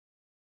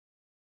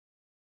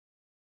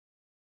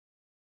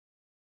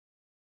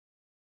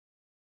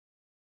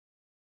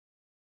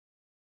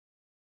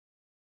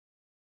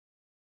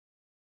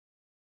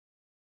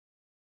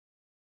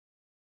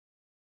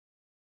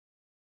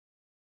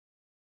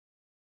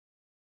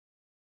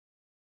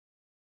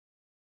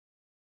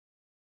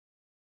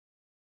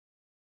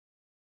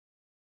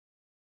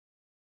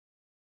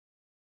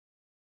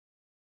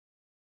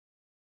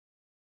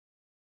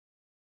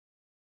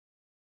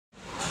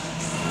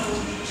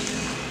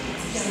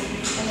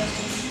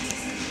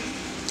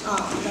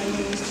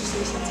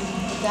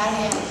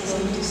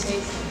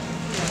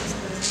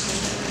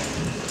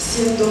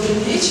Всем добрый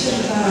вечер.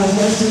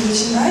 Можно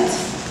начинать.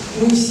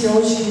 Мы все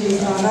очень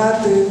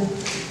рады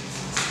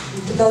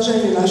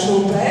продолжению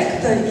нашего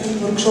проекта и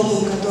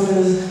воркшопам,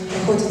 которые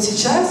проходят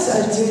сейчас.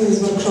 Один из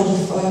воркшопов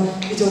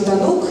ведет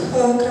Анук,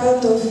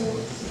 Крейтхов.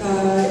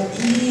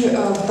 И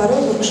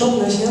второй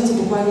воркшоп начнется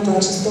буквально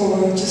 26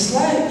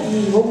 числа,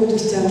 и его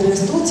будет вести Андрей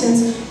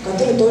Стултинс,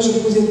 который тоже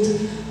будет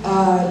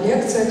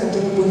лекция,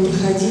 которая будет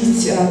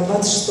проходить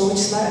 26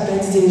 числа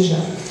опять здесь же.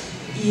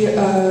 И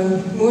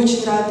мы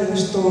очень рады,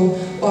 что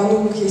у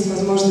Анук есть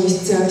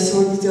возможность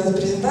сегодня сделать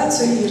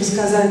презентацию и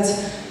рассказать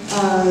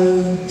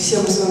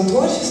всем о своем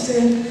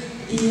творчестве.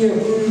 И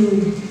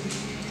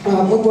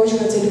мы бы очень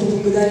хотели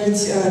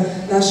поблагодарить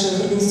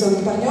наших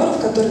организационных партнеров,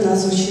 которые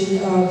нас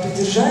очень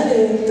поддержали.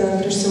 Это,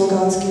 прежде всего,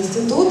 Голландский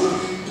институт,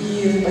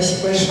 и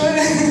спасибо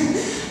большое,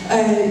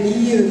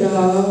 и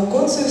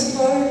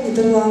консульство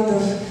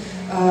Нидерландов,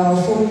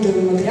 фонды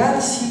Мадриана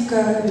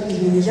Сика,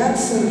 Вильгельмина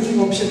Янсен и,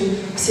 в общем,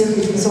 всех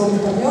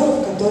информационных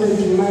партнеров, которые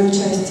принимали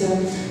участие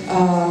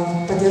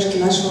в поддержке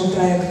нашего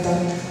проекта.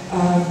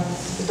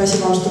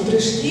 Спасибо вам, что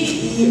пришли,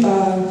 и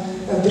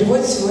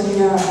переводит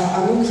сегодня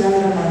Анук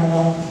Яна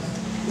Романова.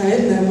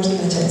 Наверное, можно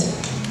начать.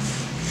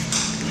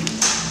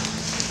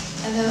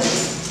 Hello.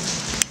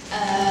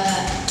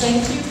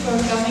 Thank you for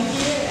coming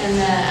here, and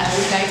I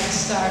would like to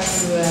start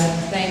to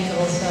thank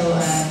also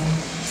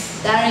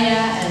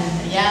Daria and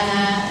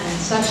Jana and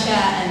Sasha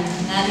and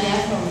Nadia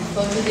from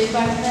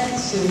ФотоДепартамент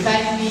to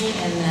invite me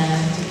and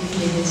to give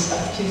me this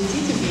opportunity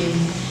to be in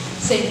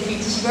St.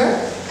 Petersburg.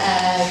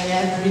 We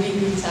have a really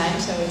good time,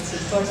 so it's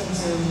important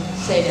to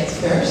say that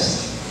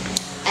first.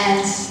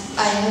 And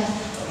I have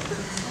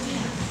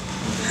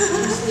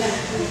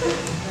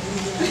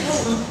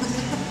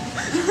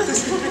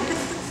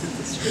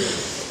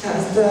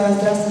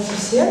Здравствуйте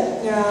все.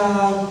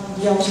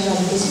 Я очень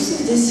рада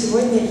присутствовать здесь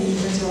сегодня и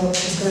хотела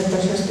сказать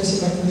большое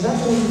спасибо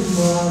организаторам,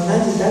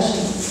 Наде, Даше,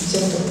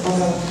 всем, кто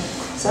помогал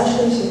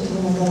Саше, всем, кто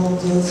помогал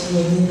делать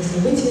сегодня это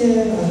событие,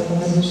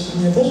 показывает, что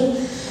мне тоже.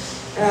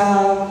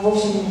 В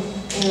общем,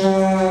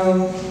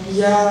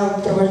 я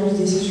провожу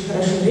здесь очень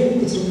хорошее время в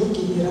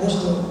Петербурге и рада,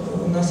 что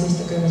у нас есть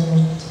такая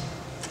возможность.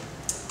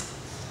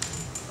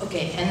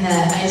 Okay, and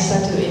I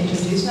start to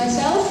introduce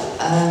myself.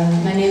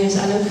 My name is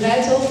Anuk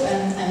Kreithof,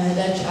 and I'm a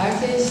Dutch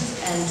artist,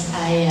 and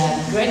I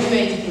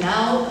graduated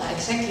now,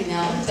 exactly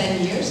now,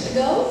 10 years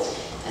ago,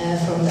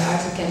 from the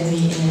Art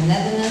Academy in the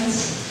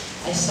Netherlands.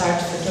 I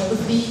started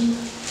photography,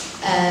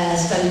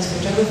 studied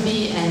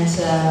photography, and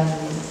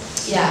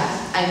yeah,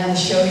 I'm going to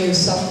show you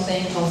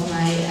something of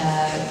my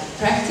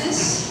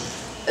practice,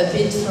 a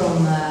bit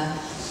from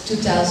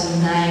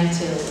 2009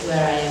 till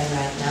where I am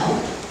right now.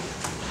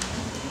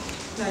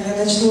 Я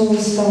начну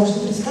с того, что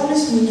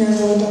представлюсь. Меня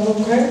зовут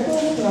Анук Крейтхов.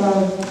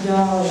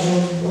 Я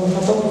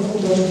фотограф,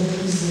 художник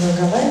из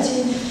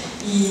Голландии.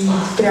 И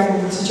прямо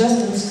вот сейчас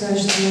можно сказать,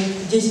 что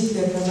 10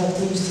 лет назад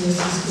выпустилась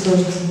из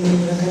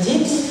художественной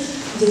академии,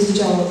 где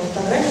изучала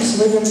фотографию.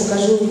 Сегодня я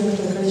покажу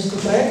некоторое количество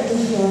проектов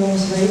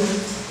своих,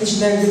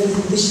 начиная где-то с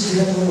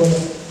 2009 года.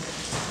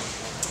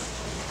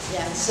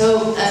 Yeah,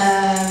 so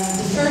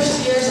the first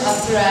years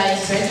after I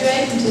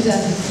graduated in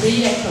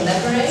 2003, I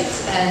collaborate,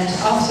 and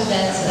after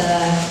that,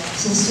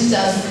 since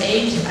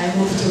 2008, I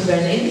moved to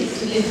Berlin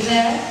to live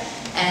there.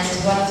 And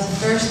one of the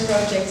first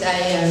projects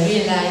I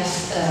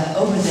realized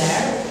over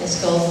there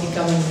is called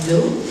Becoming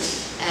Blue,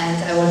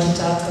 and I want to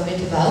talk a bit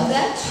about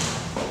that.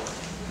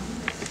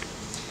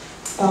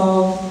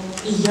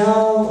 Я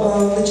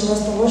начала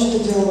с того, что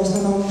делала в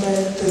основном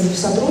проекты в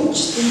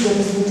сотрудничестве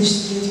где-то с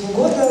 2009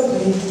 года,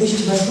 и в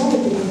 2008 я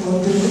переехала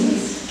в Берлин,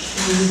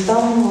 и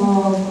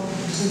там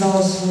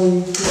создала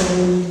свой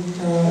первый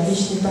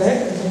личный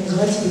проект, который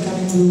называется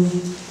Becoming Blue.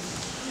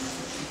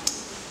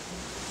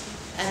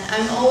 And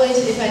I'm always,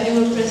 if I do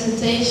a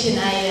presentation,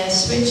 I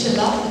switch a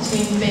lot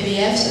between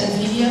PDFs and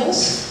videos.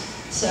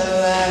 So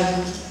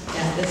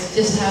yeah, that's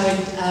just how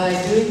I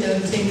do it.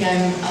 Don't think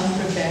I'm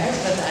unprepared,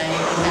 but I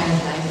kind of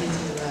like it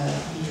to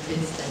be a bit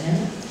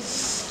dynamic.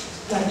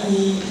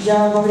 И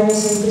я во время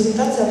своей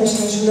презентации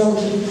обычно очень много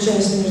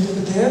переключаюсь между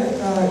PDF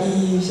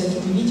и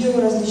всякими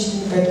видео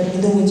различными, поэтому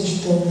не думайте,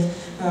 что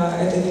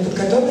это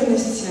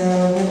неподготовленность.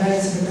 Мне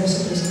нравится, когда все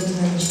происходит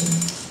динамично.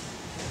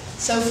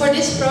 So for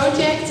this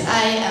project,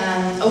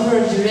 over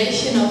a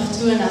duration of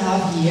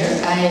 2.5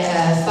 years,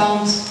 I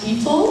found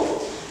people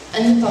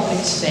in the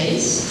public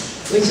space,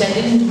 which I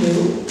didn't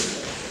do,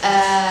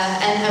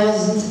 and I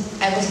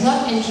was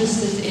not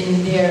interested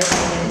in their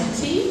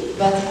identity,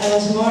 but I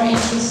was more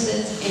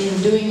interested in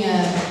doing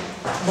a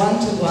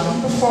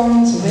one-to-one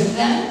performance with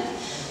them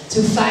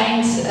to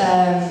find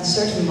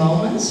certain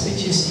moments,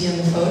 which you see on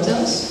the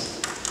photos.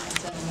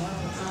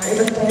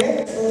 Этот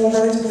проект,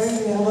 над этим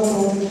проектом я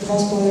работала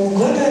 2,5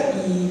 года,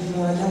 и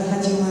я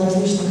находила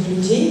различных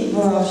людей в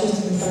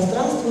общественных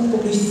пространствах,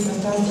 публичных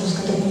пространствах, с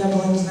которыми я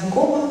была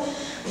незнакома,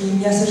 и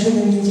меня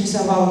совершенно не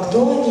интересовало, кто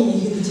они,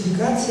 их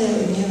идентификация,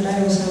 и мне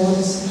нравилось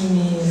работать с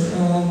ними,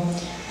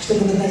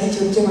 чтобы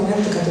находить вот те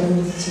моменты, которые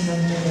вы видите на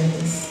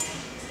фотографии.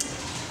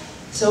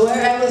 So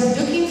where I was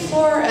looking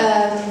for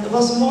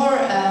was more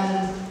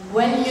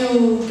when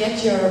you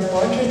get your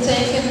portrait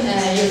taken,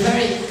 you're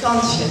very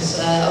conscious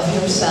of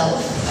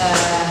yourself,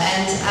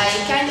 and I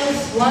kind of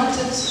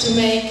wanted to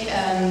make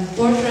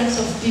portraits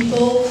of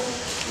people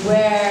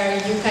where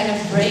you kind of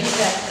break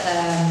that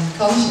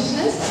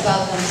consciousness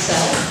about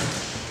themselves,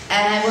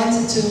 and I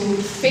wanted to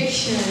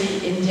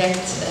fictionally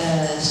inject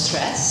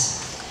stress.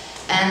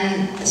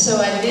 And so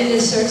I did a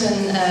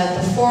certain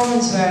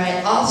performance where I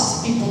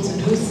asked people to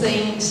do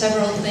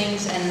several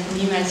things, and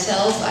me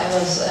myself, I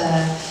was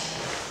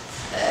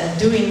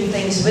doing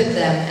things with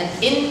them.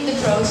 And in the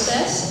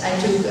process, I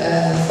took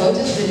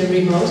photos with a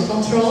remote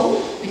control,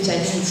 which I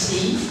didn't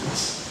see,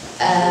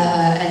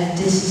 and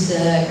this is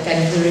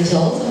kind of the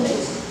result of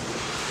it.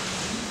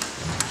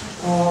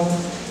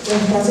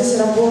 В процессе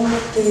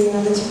работы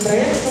над этим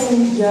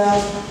проектом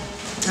я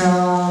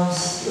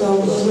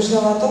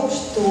размышляла о том,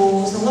 что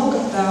в основном,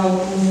 когда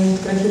мы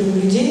фотографируем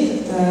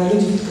людей, когда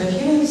люди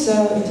фотографируются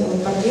и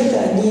делают портреты,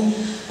 они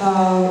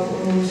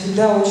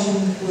всегда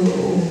очень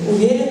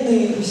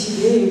уверены в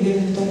себе и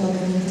уверены в том, как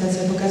они хотят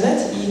себя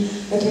показать. И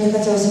поэтому мне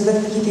хотелось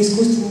создать какие-то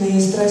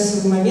искусственные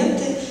стрессовые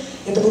моменты.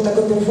 Это был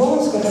такой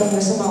перформанс, в котором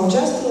я сама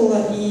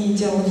участвовала и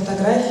делала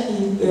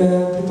фотографии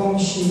при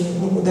помощи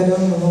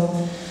удаленного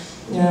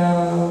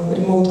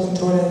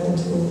ремоут-контроля,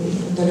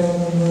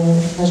 удаленного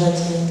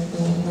нажатия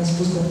на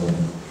спуск.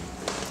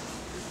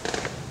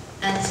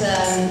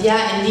 And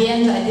yeah, in the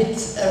end I did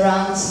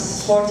around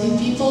 40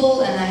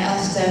 people, and I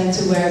asked them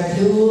to wear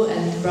blue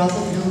and brought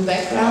a blue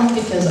background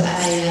because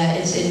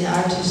it's in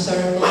art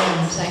historical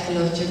and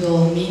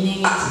psychological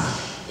meaning.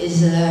 It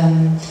is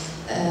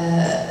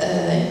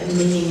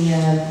meaning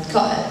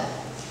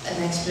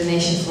an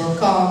explanation for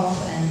calm,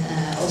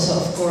 and also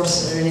of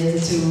course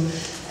related to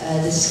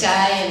the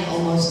sky and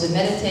almost the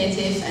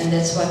meditative, and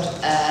that's what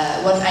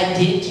I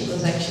did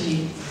was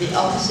actually the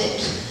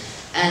opposite.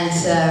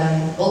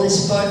 And all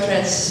these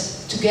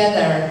portraits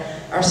together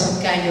are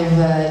some kind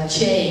of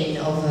chain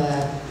of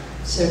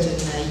certain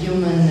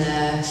human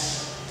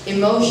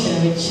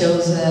emotion, which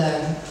shows,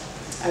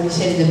 I would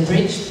say, the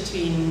bridge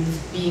between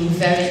being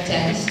very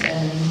tense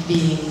and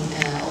being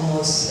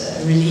almost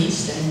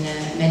released in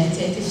a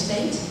meditative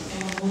state.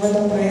 В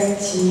этом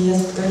проекте я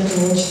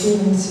сфотографировала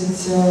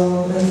 14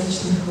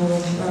 различных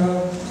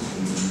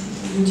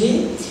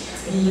людей,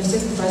 и я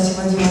всех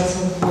попросила одеваться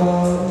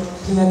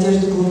в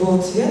одежду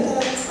голубого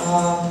цвета,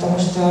 потому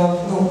что,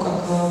 как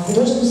в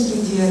художественной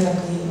среде, так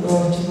и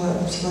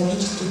в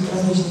психологических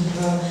различных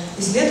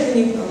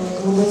исследованиях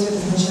голубой цвет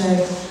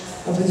означает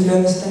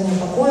определенное состояние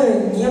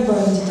покоя, неба,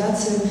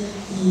 медитации,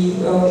 и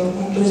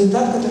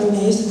результат, который у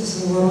меня есть, это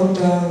своего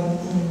рода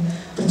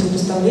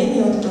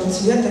противопоставление вот этого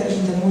цвета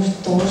и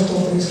того, что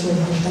происходит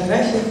на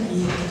фотографиях,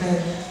 и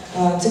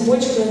такая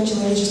цепочка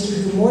человеческих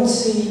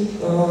эмоций,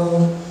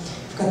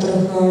 в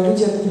которых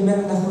люди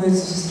одновременно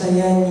находятся в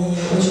состоянии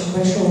очень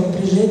большого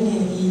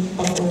напряжения и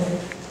покоя.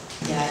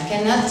 Yeah, I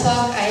cannot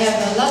talk. I have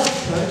a lot of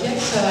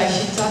projects, so I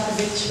should talk a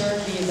bit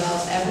shortly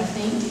about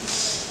everything.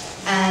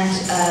 And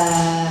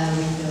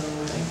we go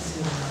back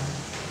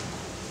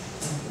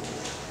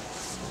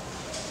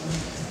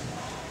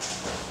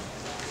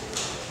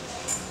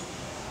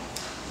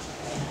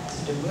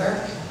to the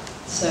work.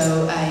 So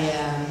I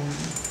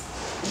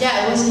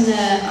was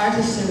an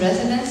artist in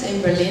residence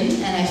in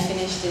Berlin, and I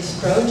finished this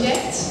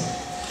project.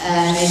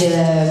 I made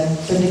a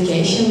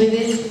publication with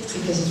it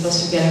because it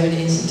was together with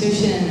the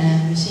institution and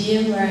a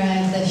museum where I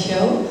had that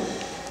show.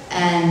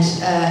 And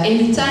in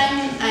the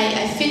time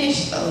I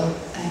finished, I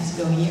have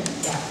to go here.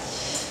 Yeah,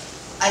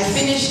 I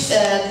finished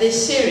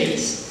this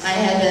series. I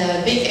had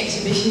a big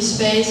exhibition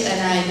space, and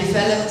I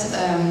developed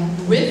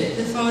with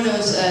the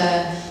photos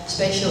a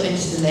spatial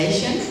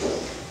installation,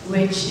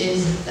 which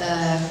is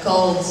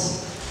called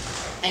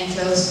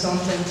Enclosed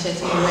Content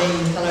Setting Away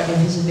in Color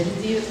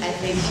Invisibility. I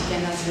think she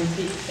cannot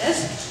repeat this.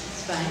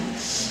 It's fine.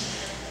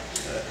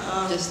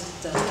 Just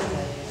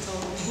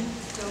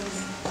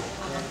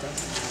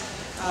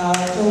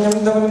У меня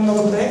довольно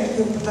много проектов,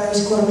 я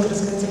пытаюсь коротко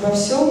рассказать обо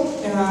всем.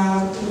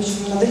 В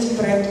общем, над этим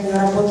проектом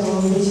я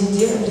работала в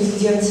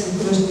резиденции,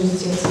 художественной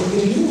резиденции в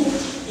Берлине,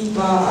 и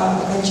по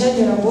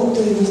окончании работы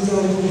мы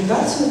сделали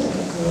публикацию, так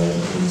как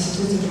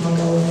институт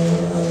помогал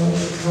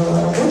в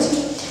работе,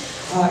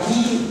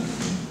 и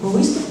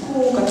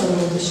выставку,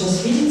 которую вы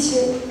сейчас видите.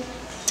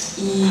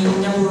 И у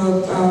меня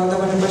было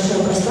довольно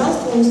большое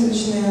пространство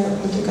выставочное,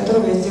 внутри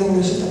которого я сделала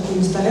еще такую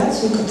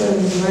инсталляцию, которая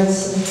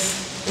называется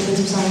вот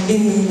этим самым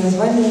длинным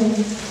названием.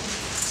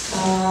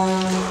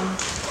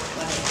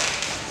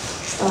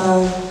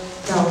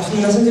 Да, в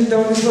общем, на самом деле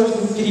довольно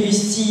сложно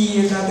перевести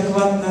это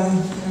адекватно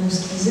на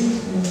русский язык.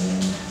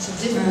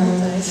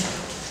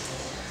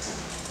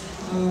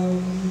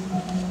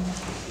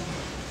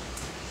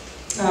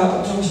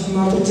 В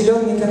общем,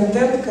 определенный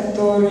контент,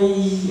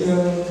 который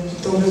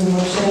каким-то образом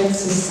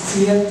общается с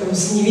цветом,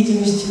 с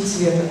невидимостью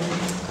цвета,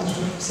 как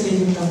в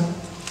среднем так.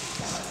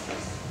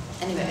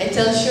 Anyway, I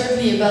tell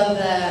shortly about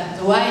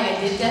why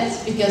I did that,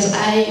 because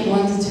I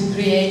wanted to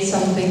create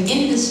something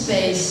in the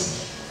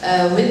space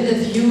with the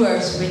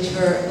viewers, which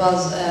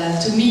was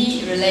to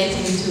me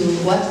relating to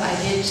what I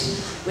did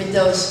with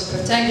those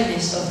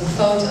protagonists of the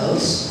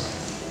photos.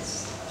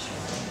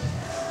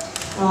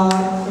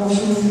 В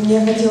общем, мне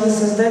хотелось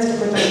создать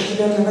какое-то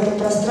определенное в этом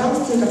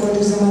пространстве, какое-то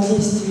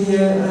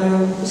взаимодействие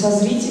со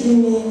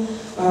зрителями,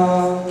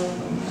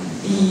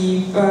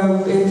 и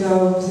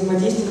это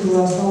взаимодействие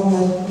было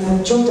основано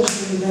на чем-то,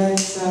 что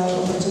является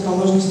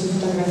противоположностью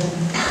фотографии.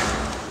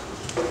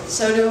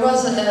 So there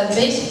was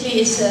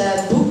basically it's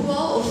a book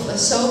wall of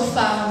so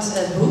found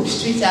books,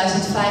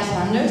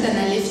 3,500, and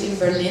I lived in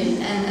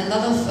Berlin, and a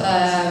lot of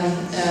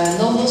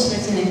novels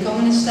written in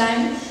communist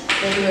time,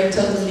 they were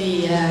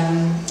totally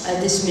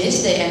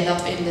dismissed. They end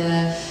up in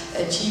the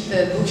cheap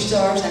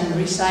bookstores and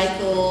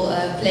recycle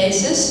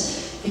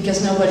places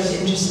because nobody's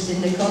interested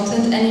in the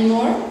content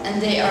anymore,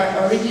 and they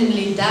are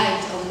originally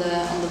died on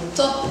the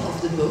top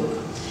of the book.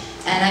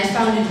 And I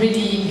found it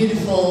really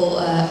beautiful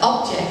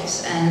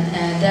objects, and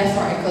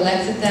therefore I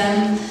collected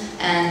them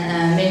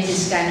and made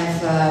this kind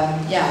of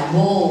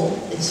wall.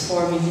 It's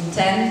 4 ×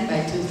 10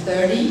 by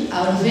 230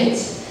 out of it,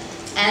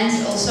 and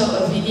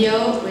also a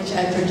video which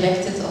I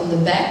projected on the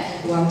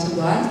back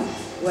 1:1,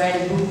 where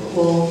the book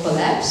will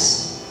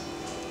collapse.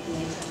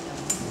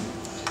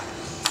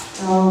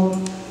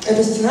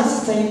 Эта стена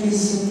состоит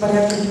из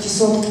порядка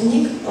 500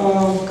 книг,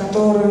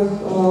 которые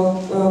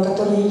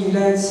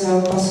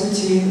являются, по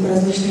сути,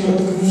 различными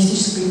рода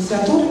коммунистической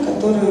литературы,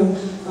 которую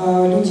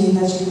люди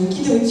начали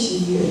выкидывать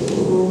и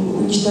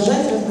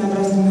уничтожать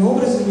разнообразными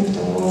образами,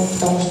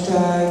 потому что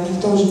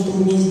никто уже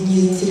был не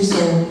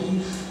заинтересован.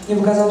 И мне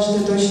показалось, что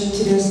это очень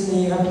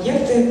интересные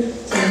объекты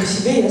сами по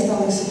себе, я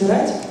стала их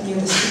собирать. И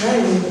эта стена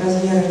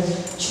размером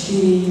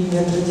 4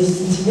 метра 10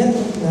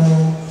 сантиметров на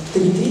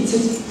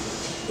 3,30.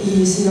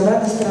 И с ее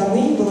обратной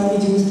стороны была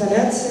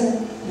видеоинсталляция,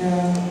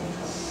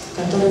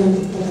 которую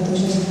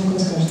сейчас Анук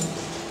расскажет.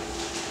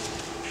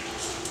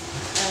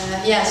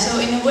 Yeah, so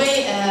in a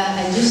way,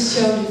 I just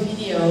showed the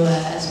video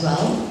as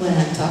well when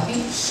I'm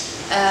talking.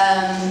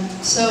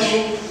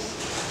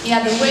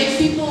 The way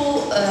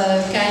people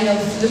kind of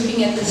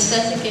looking at the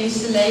static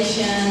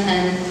installation,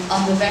 and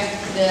on the back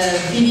the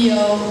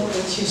video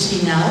which you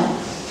see now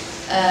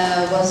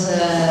was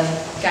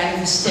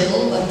kind of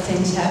still when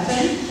things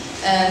happen.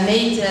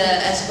 Made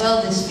as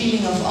well this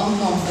feeling of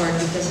uncomfort,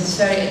 because it's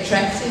very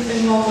attractive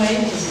in one way,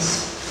 because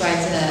it's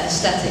quite a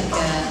static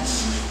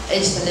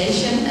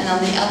installation, and on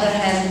the other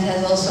hand it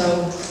has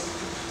also...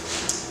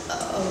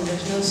 Oh,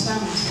 there's no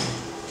sound.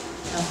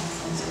 Oh,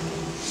 that's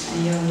okay.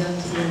 And you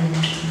don't hear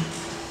anything.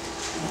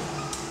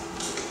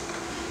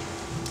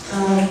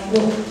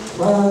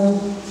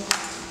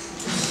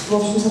 В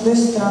общем, с одной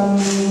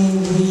стороны,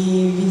 вы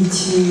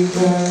видите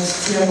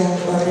стену,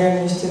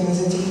 реальную стену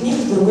из этих книг,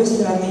 с другой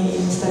стороны,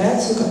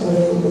 инсталляцию,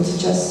 которая вот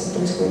сейчас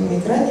происходит на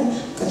экране,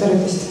 в которой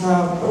эта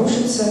стена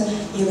рушится,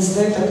 и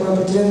создает такое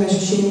определенное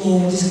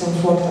ощущение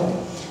дискомфорта,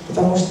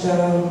 потому что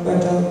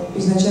это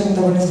изначально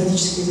довольно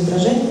статическое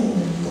изображение,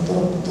 в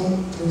котором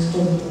потом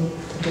происходит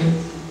такое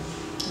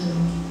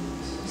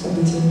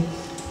событие.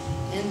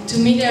 To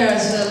me there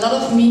is a lot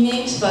of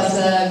meanings, but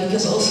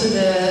because also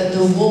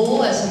the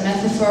wall as a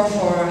metaphor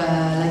for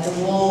like a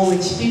wall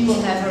which people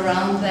have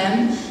around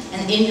them,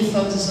 and in the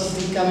photos of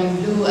Becoming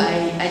Blue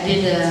I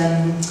did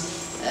a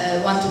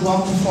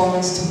one-to-one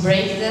performance to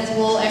break that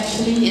wall.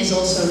 Actually is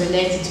also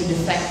related to the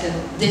fact that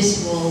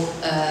this wall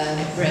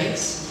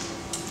breaks.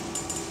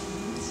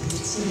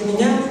 Для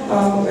меня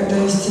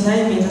эта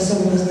стена имеет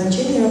особенное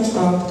значение,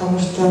 потому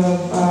что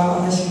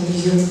она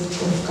символизирует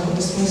в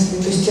каком-то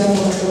смысле ту стену,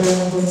 которая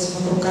находится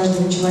вокруг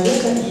каждого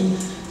человека. И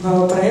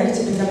в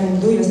проекте Becoming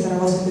Blue я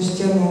старалась эту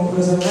стену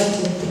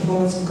разорвать тем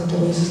перформансом,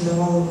 который я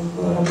создавала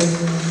в работе.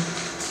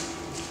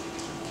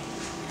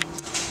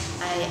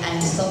 I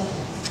stop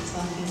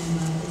talking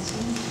about this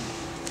one,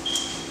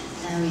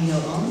 and we go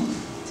on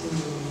to.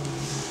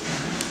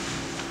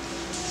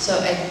 So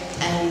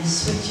I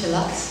switch a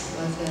lot,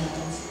 but.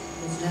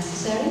 It's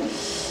necessary.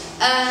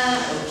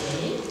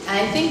 Okay.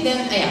 I think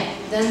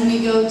then we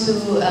go to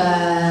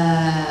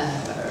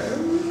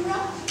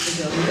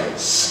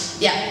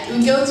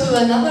we go to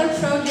another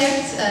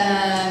project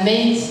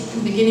made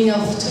beginning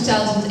of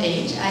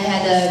 2008. I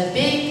had a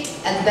big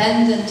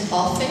abandoned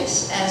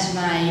office as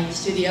my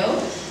studio,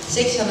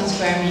 600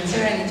 square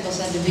meter, and it was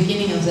at the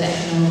beginning of the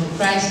economic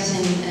crisis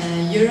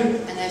in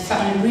Europe, and I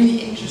found it really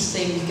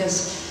interesting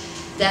because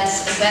that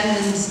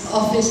abandoned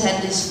office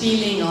had this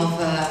feeling of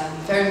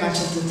very much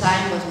of the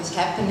time what was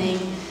happening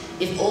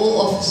if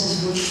all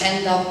offices would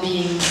end up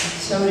being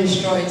so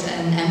destroyed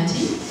and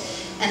empty.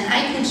 And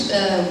I could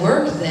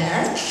work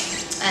there,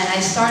 and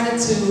I started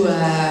to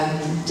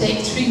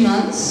take 3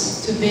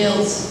 months to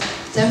build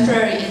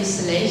temporary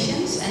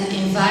installations and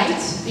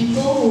invite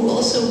people who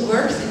also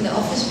worked in the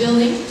office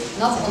building,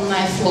 not on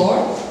my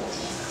floor,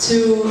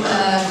 to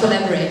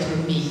collaborate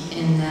with me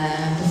in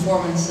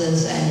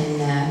performances and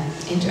in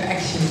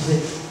interactions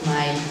with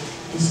my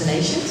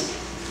installations.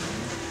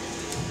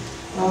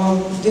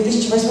 В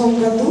 2008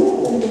 году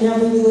у меня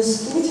появилась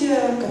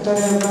студия,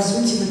 которая, по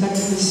сути,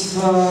 находилась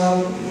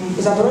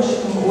в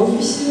заброшенном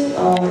офисе,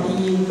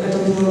 и это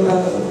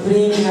было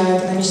время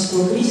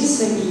экономического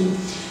кризиса, и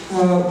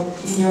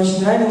мне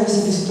очень нравилась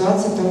эта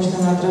ситуация, потому что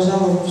она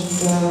отражала, в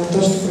общем-то,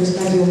 то, что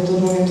происходило в тот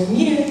момент в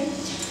мире,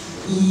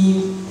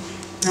 и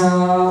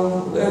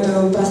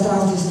это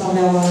пространство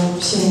составляло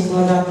 7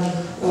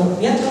 квадратных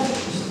метров,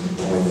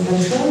 довольно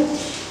большое.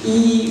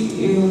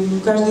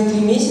 И каждые 3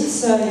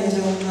 месяца я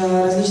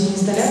делала различные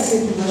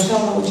инсталляции,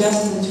 приглашала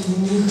участвовать в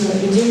них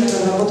людей,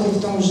 которые работали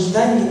в том же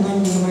здании, но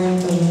не на моем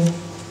этаже.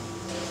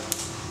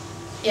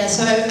 Yeah,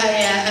 so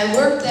I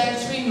worked there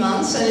 3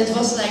 months, and it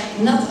was like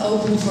not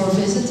open for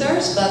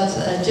visitors, but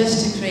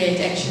just to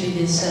create actually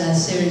this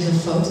series of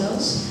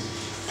photos.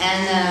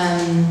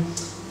 And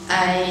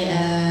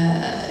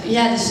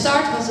the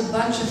start was a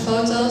bunch of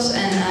photos,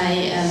 and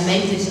I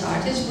made this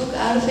artist book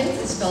out of it.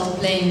 It's called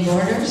Playing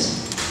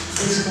Borders,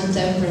 this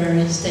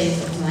contemporary state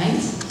of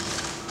mind.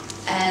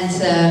 And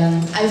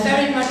I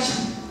very much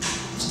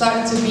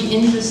started to be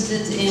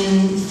interested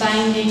in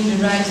finding the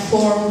right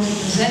form to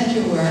present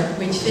your work,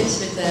 which fits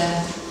with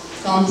the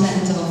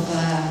content of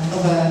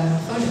a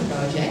photo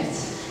project.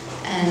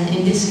 And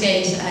in this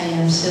case, I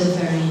am still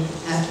very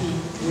happy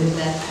with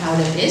that, how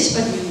that is,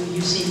 but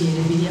you see here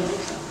the video.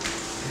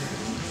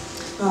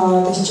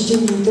 То есть в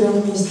течение 3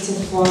 месяцев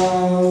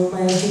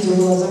моя студия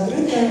была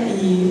закрыта,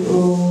 и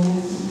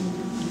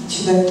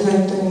сюда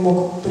никто не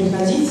мог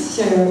приходить,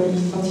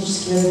 и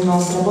фактически я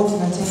занималась работой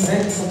над тем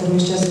проектом, который вы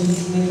сейчас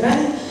видите на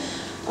экране.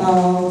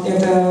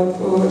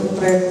 Этот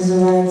проект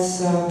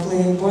называется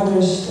Playing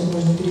Borders, что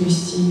можно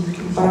перевести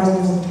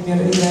по-разному, например,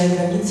 «Играя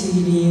границы»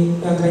 или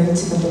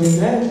 «Границы, которые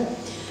играют».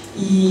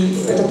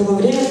 И это было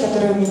время, в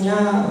которое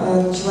меня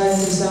начала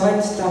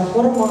интересовать та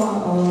форма,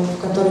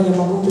 в которой я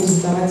могу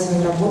презентовать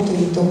свои работы,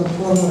 и то, как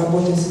форма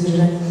работает с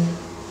содержанием.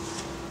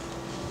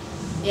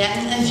 Yeah,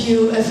 and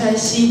if I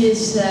see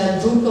this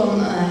book on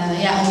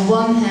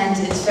one hand,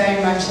 it's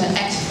very much an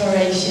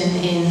exploration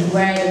in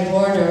where the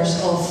borders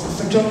of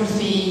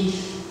photography,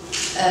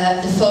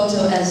 the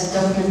photo as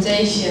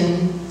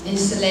documentation,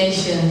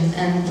 installation,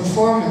 and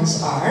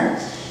performance are,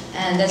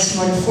 and that's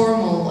more the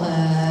formal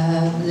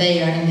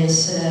layer in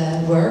this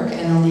work,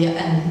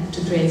 and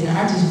to create an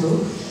artist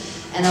book.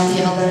 And on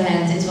the other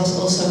hand, it was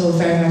also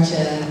very much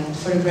a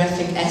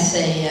photographic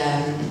essay,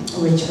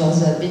 which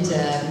was a bit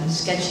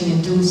sketching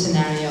a doom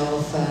scenario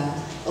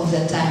of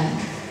that time.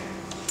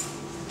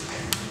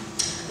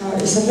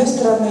 И с одной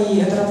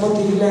стороны, эта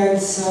работа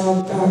является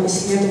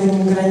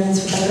исследованием границ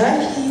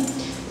фотографии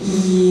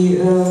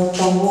и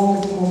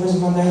того, каким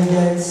образом она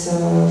является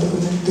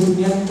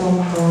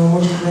документом,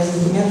 может быть,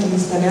 документом,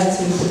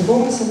 инсталляцией,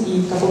 перформансом, и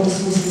в каком-то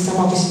смысле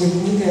сама по себе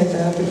книга —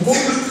 это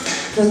перформанс.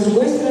 Но с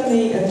другой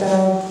стороны,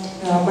 это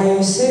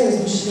мое эссе,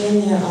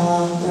 размышления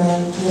о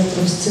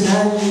некоторых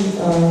сценариях,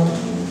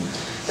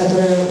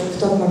 которые в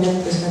тот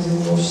момент происходили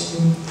в обществе.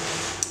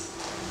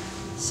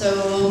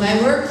 So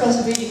my work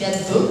was really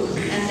that book,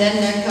 and then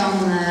there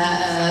come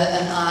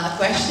a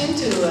question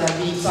to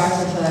be part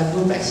of a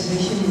group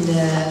exhibition in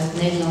the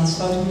Nederlands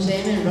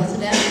Fotomuseum in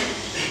Rotterdam,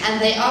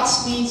 and they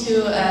asked me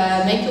to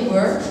make a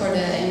work for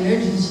the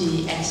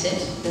emergency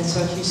exit. That's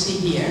what you see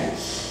here.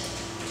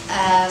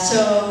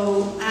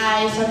 So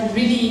I found it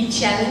really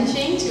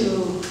challenging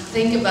to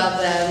think about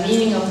the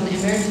meaning of an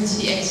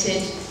emergency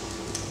exit.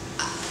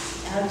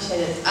 How do you say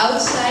that?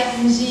 Outside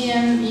the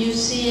museum you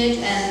see it,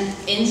 and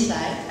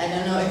inside. I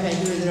don't know if I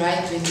do it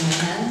right with my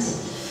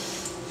hands,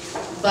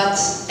 but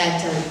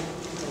actually.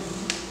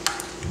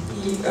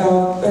 И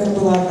это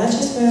была одна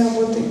часть моей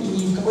работы,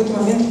 и в какой-то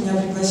момент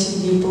меня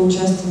пригласили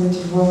поучаствовать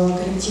в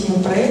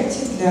коллективном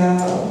проекте для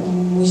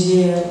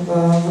музея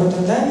в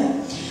Роттердаме.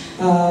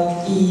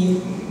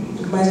 И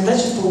моя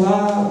задача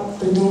была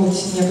придумать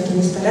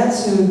некоторую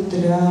инсталляцию,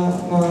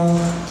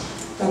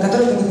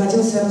 которая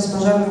находилась рядом с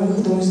пожарным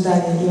выходом из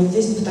здания. И вот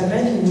здесь на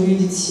фотографии вы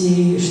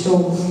видите,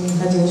 что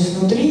находилось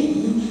внутри,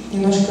 и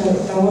немножко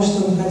того,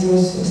 что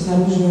находилось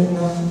снаружи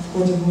на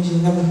входе в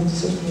музей, на выходе,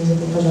 собственно, из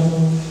этого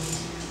пожарного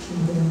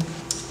выхода.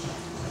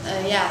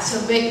 Yeah, so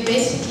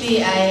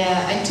basically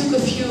I took a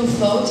few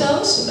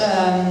photos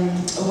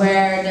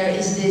where there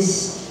is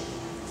this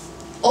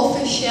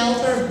office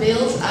shelter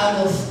built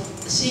out of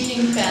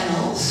ceiling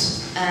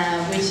panels,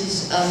 which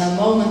is on a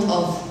moment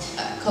of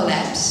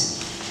collapse.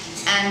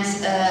 And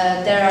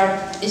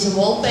there is a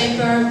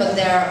wallpaper, but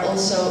there are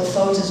also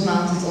photos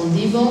mounted on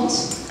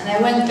D-bonds. And I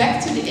went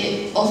back to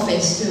the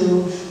office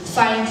to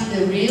find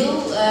the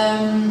real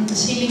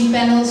ceiling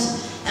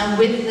panels, and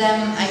with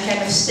them I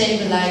kind of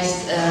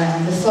stabilized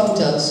the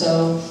photo.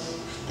 So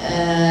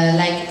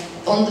like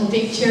on the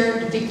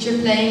picture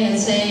plane,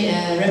 let's say,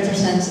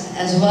 represents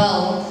as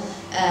well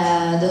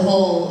the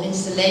whole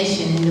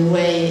installation in the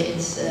way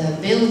it's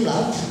built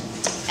up.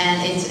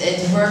 And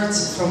it worked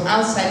from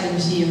outside the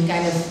museum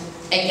kind of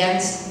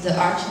against the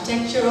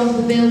architecture of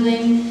the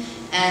building,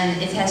 and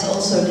it has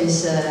also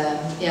this,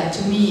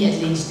 to me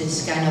at least,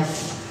 this kind of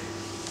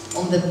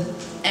on the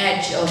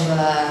edge of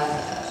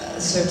a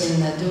certain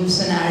doom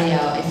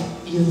scenario, if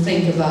you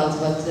think about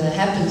what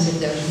happens if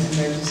there's an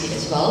emergency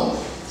as well.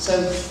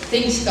 So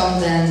things come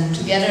then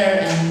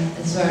together, and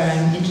that's where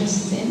I'm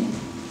interested in.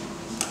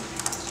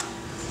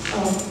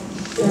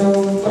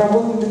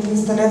 Работа над этой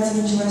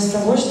инсталляцией началась с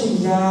того, что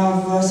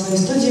я в своей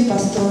студии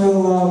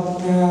построила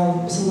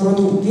своего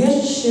рода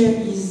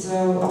убежище из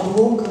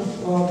обломков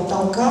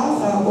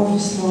потолка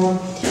офисного.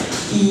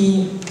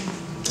 И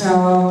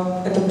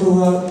это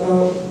было...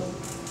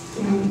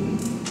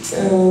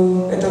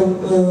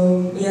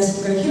 я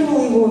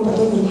сфотографировала его, и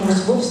потом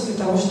вернулась в офис для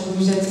того, чтобы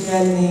взять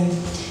реальные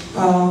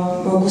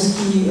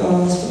куски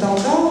с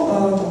потолка,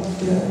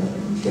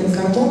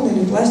 пенокартон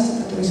или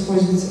пластик, который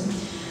используется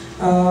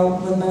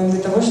в этот момент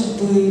для того,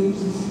 чтобы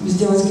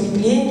сделать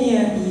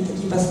крепление и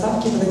такие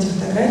подставки под эти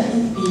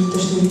фотографии. И то,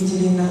 что вы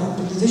видели на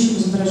предыдущем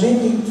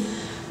изображении,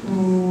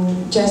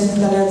 часть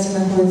инсталляции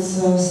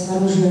находится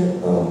снаружи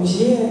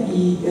музея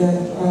и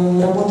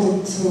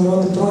работает своего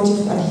рода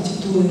против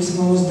архитектуры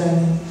самого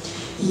здания.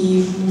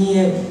 И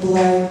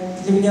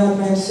для меня в этот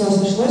момент все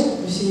сошлось,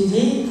 все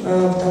идеи,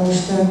 потому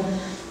что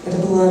это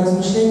было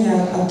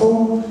размышление о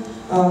том,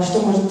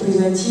 что может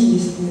произойти,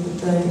 если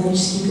этот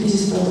экономический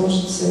кризис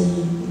продолжится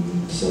и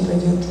все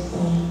пойдет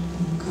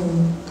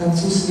к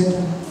концу света.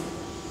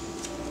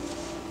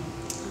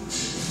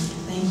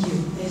 Thank you.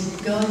 Is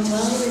it going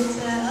well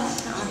with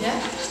us? Yeah?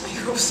 I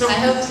hope so. I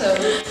hope so.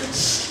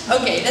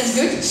 Okay, that's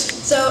good.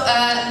 So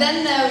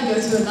then we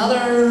go to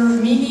another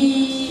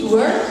mini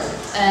work.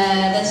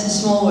 That's a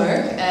small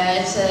work.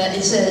 I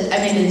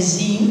made a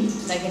zine,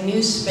 like a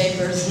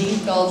newspaper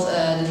zine called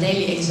The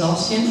Daily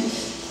Exhaustion.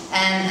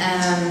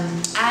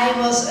 And I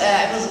was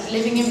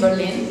living in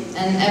Berlin,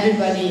 and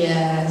everybody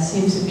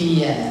seemed to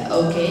be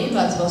okay,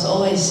 but was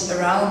always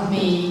around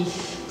me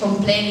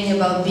complaining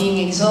about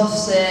being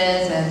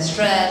exhausted and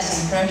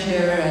stress and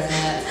pressure.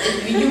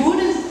 And you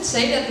wouldn't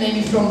say that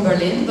maybe from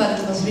Berlin, but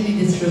it was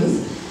really the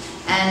truth.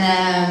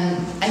 And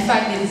I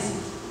find it,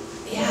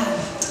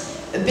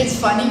 a bit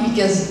funny,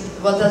 because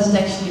what does it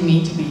actually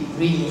mean to be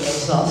really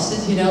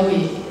exhausted? You know,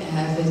 we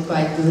have it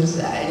quite good.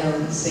 I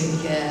don't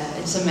think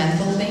it's a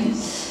mental thing.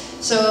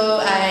 So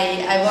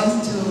I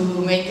want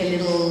to make a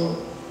little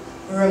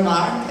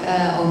remark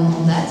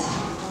on that.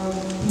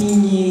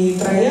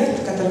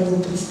 Мини-проект, который был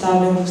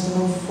представлен в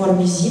основном в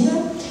форме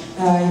зина,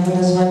 его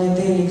название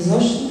Daily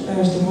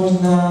Exhaustion, что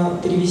можно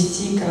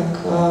перевести как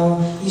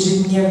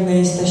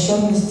ежедневная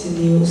истощенность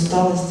или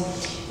усталость.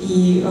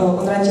 И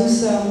он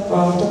родился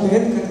в тот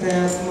момент, когда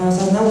я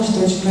осознала,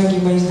 что очень многие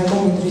мои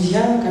знакомые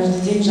друзья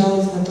каждый день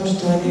жалуются на то,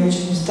 что они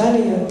очень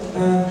устали,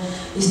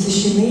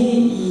 истощены,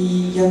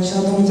 и я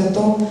начала думать о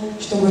том,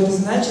 что бы это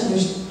значило,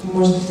 что,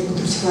 может быть,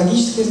 какое-то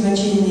психологическое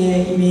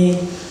значение имеет,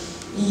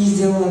 и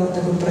сделала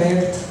такой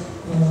проект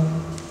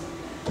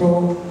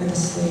про это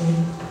состояние.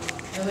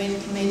 I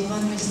made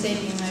one mistake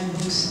in my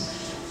books,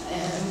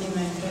 in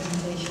my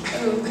presentation.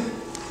 Oh.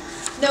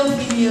 No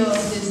video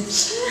of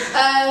this.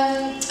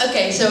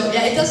 Okay, so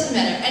yeah, it doesn't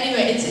matter.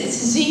 Anyway, it's a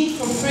zine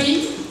for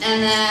free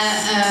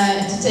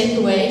and to take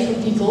away for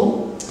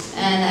people,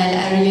 and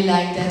I really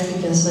like that,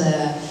 because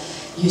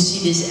you see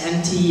this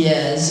empty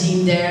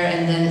zine there,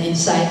 and then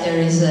inside there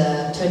is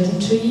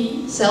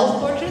 23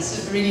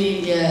 self-portraits.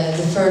 Really,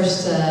 the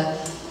first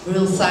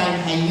real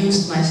time I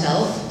used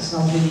myself. It's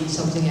not really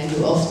something I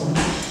do often,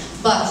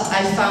 but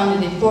I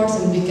found it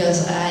important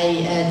because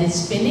I did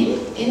spinning,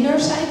 indoor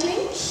cycling.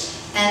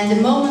 And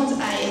the moment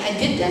I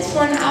did that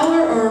for an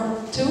hour or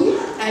two,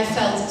 I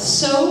felt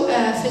so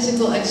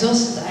physical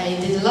exhausted. I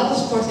did a lot of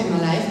sport in my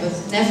life, but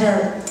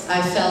never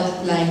I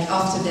felt like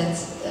after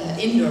that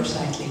indoor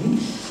cycling.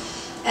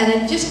 And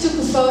I just took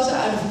a photo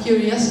out of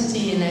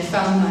curiosity, and I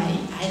found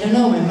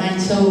my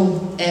mind so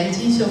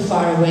empty, so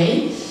far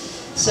away.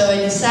 So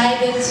I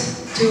decided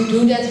to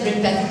do that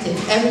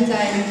repetitive every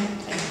time.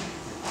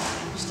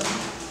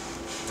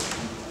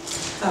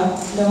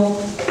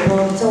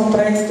 В целом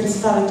проект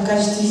представлен в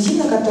качестве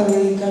зина,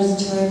 который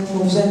каждый человек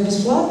мог взять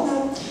бесплатно.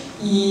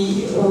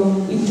 И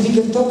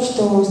интрига в том,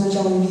 что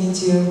сначала вы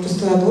видите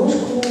пустую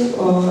обложку,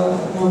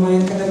 на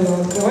момент, когда вы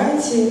его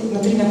открываете,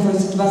 внутри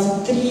находится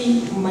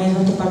 23 моих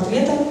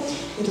автопортрета.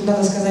 И тут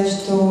надо сказать,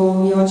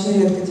 что я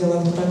очень редко делаю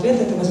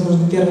автопортреты. Это,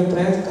 возможно, первый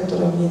проект, в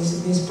котором я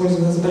действительно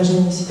использую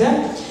изображение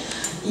себя.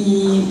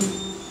 И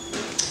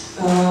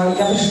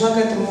я пришла к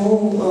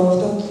этому в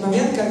тот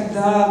момент,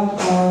 когда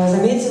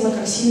заметила,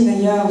 как сильно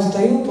я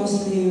устаю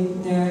после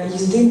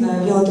езды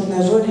на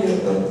велотренажере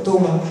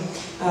дома.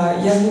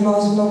 Я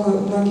занималась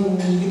многими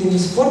видами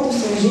спорта в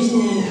своей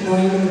жизни, но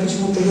именно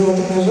почему-то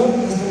велотренажер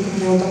настолько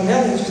меня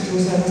утомлял, я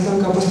чувствовала себя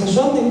настолько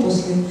опустошенной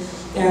после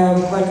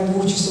буквально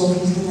 2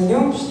 часов езды на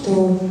нем,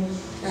 что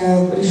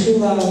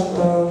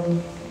решила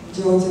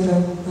делать это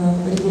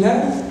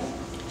регулярно.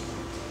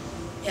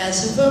 Yeah,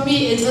 so for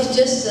me it was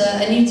just,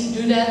 I need to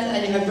do that.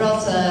 I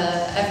brought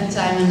every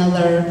time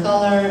another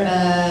color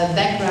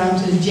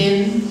background to the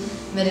gym.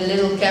 With a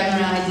little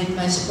camera, I did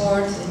my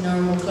sport in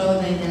normal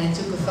clothing, and I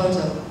took a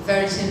photo.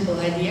 Very simple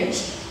idea.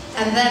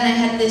 And then I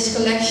had this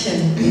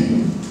collection,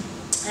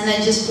 and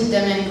I just put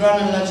them in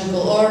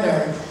chronological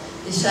order.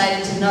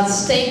 decided to not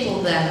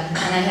staple them,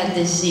 and I had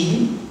this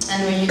zine.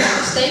 And when you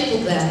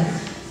staple them,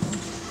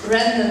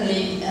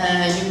 randomly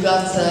you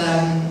got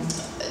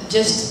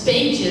just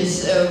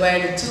pages where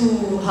the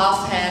two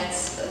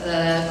half-heads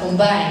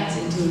combined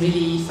into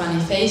really funny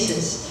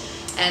faces.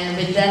 And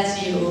with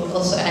that you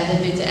also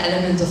added with the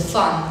element of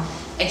fun.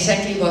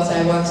 Exactly what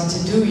I wanted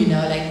to do, you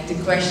know, like the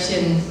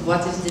question,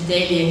 what is the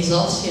daily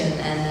exhaustion?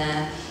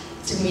 And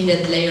to me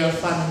that layer of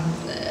fun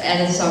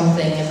added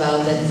something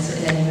about that.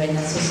 Anyway,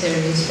 not so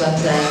serious, but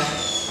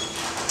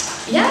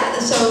yeah,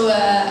 so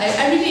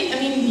I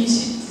mean,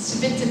 it's a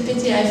bit a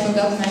pity I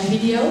forgot my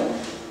video,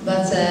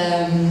 but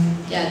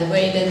yeah, the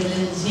way that the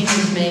little zine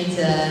is made,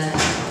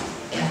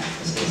 yeah,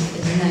 is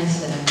a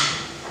nice,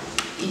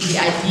 easy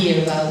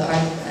idea about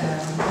art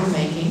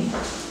filmmaking.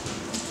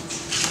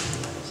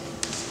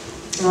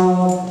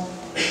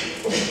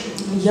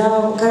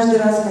 Я каждый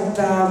раз,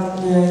 когда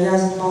я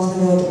занималась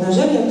на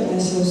велотренажере, я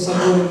приносила с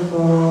собой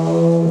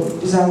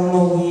в зал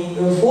новый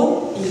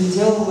фон и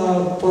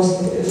делала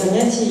после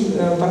занятий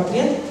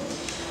портрет.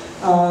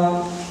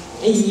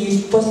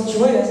 И после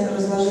чего я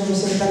разложила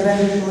все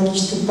фотографии в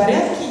хронологическом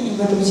порядке, и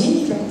в этом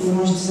зине, как вы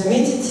можете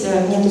заметить,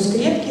 нету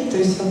скрепки, то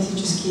есть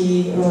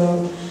фактически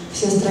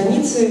все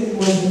страницы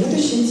можно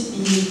вытащить.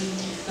 И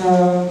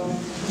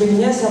для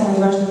меня самый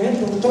важный момент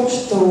был в том,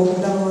 что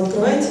когда вы его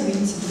открываете, вы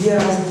видите две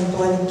разные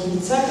половинки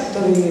лица,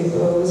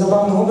 которые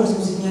забавным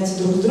образом соединяются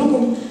друг с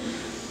другом.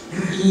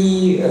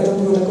 И это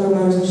было такое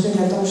мое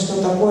размышление о том,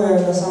 что такое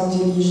на самом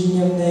деле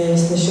ежедневная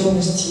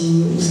истощенность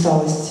и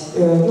усталость.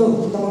 Ну,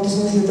 в каком-то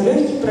смысле это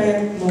легкий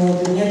проект, но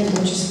для меня это в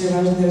том числе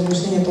важное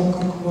размышление о том,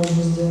 как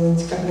можно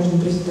сделать, как можно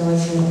презентовать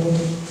свою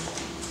работу.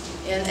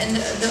 And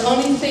the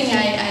only thing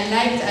I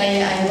liked,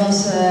 I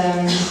was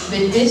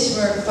with this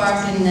work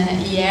part in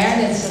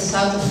Hyères, that's the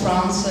south of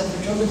France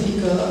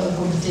photography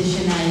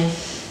competition. I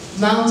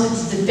mounted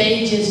the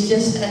pages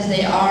just as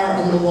they are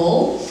on the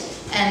wall,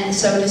 and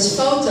so these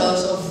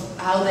photos of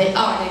how they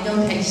are, they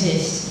don't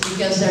exist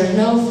because there's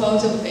no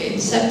photo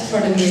except for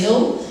the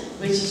middle,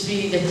 which is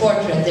really the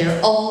portrait.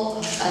 They're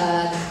all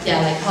yeah,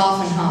 like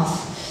half and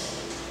half.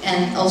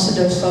 And also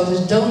those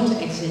photos don't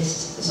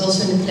exist. It's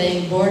also in the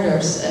playing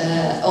borders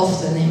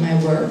often in my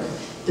work.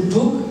 The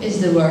book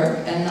is the work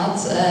and not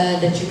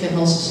that you can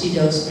also see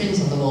those prints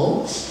on the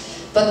wall.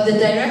 But the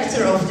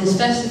director of this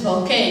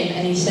festival came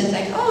and he said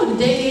like, oh, the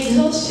daily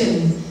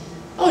exhaustion.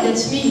 Oh,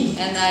 that's me.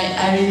 And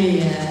I really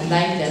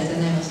liked that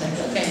and I was like,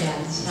 okay, yeah,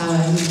 that's how I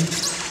do it.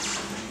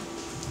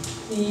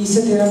 И с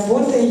этой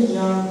работой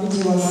я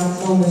видела на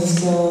одном из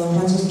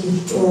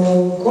французских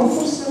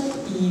конкурсов.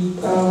 И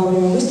во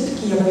время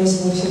выставки я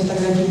повесила все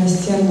фотографии на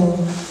стену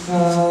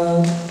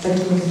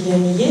такими, какие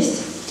они есть.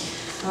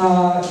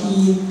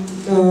 И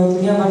для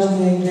меня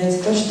важно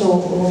является то, что,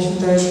 в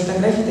общем-то,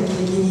 фотографии такие,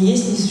 какие они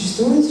есть, не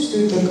существуют.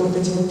 Существуют только вот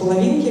эти вот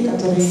половинки,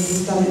 которые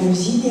представлены в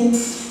зине.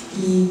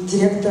 И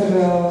директор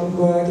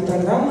этой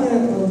программы,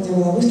 где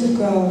была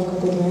выставка, в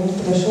какой-то момент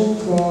подошел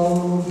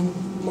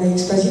к моей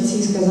экспозиции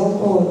и сказал: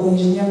 о,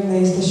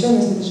 ежедневная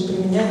истощенность, это же про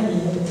меня. И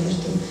я поняла,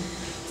 что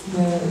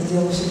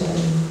сделала все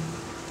правильно.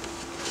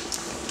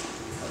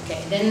 Okay,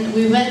 then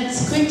we went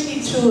quickly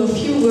through a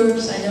few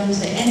works I don't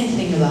say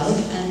anything about,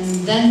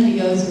 and then we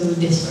go to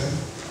this work.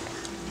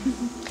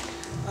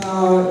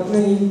 Ну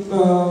и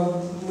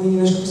мы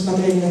немножко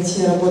посмотрели на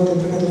те работы,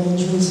 про которые я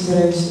ничего не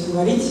собираюсь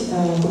говорить,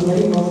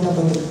 поговорим вот об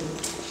этом.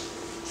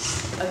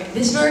 Okay,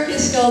 this work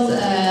is called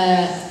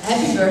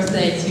Happy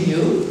Birthday to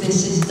You.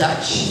 This is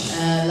Dutch,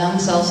 Lang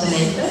zal ze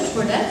leven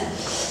for that.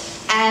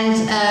 And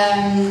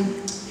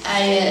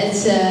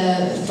it's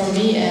for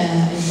me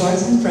an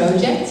important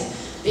project.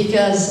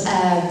 Because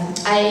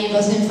I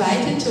was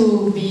invited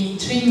to be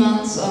 3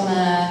 months on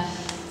an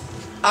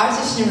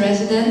artist in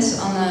residence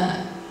on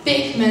a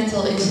big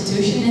mental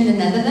institution in the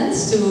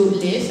Netherlands to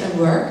live and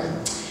work.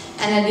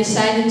 And I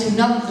decided to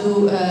not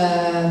do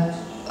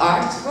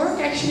artwork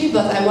actually,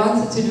 but I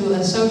wanted to do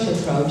a social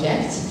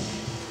project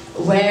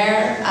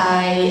where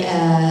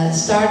I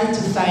started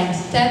to find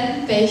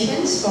 10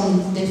 patients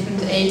from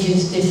different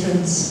ages,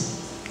 different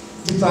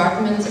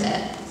departments,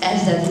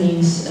 as that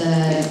means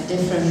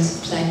different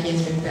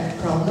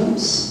psychiatric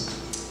problems.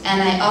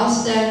 And I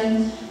asked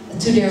them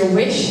to their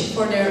wish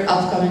for their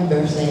upcoming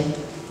birthday.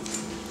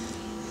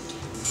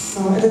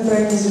 Этот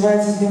проект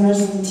называется «С днем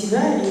рождения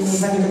тебя», и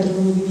название,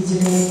 которое вы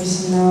видели,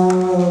 написано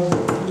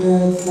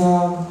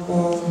на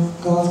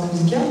голландском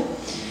языке.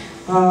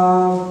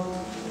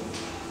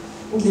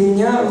 Для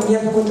меня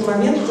в какой-то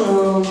момент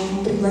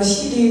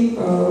пригласили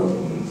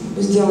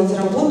сделать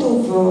работу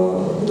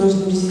в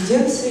художественной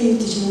резиденции в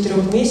течение 3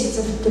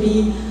 месяцев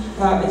при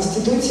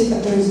институте,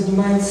 который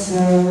занимается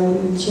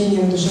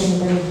лечением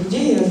душевнобольных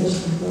людей и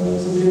различных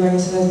заболеваний,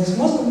 связанных с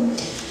мозгом.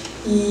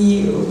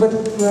 И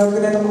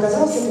когда я там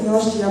оказалась, я поняла,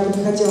 что я бы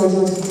не хотела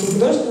делать какую-то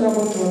художественную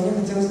работу, а мне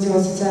хотелось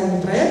сделать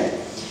социальный проект.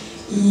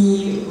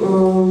 И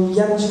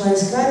я начала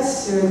искать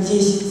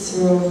 10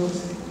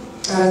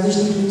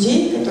 различных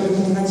людей, которые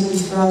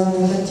находились в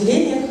разных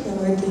отделениях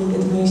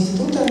этого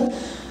института,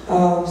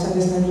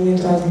 Соответственно, они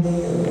имеют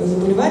разные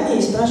заболевания,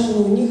 и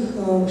спрашивала у них,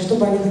 что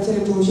бы они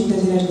хотели получить на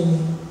день рождения.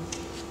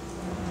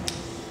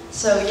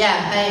 So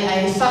yeah,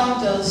 I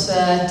found those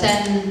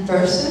 10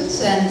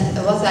 persons, and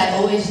what I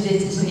always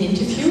did is an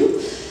interview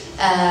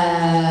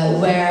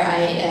where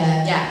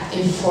I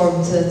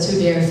informed to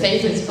their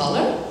favorite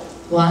color,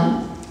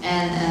 one,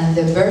 and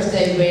the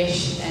birthday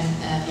wish, and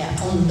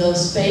on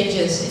those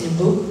pages in the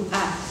book,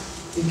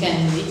 you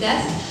can read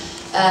that.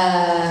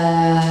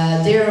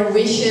 Their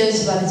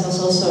wishes, but it was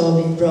also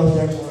a bit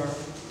broader, more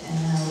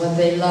what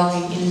they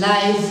longing in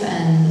life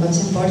and what's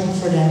important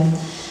for them.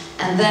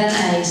 And then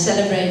I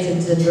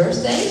celebrated the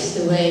birthdays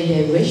the way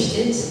they wished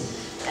it,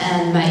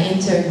 and my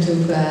intern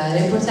took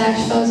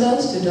reportage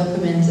photos to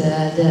document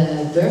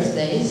the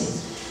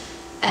birthdays.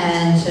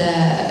 And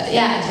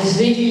it was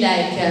really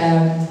like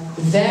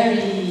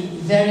very,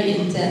 very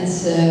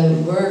intense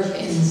work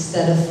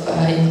instead of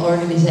in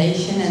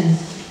organization, and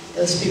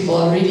those people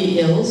are really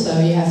ill, so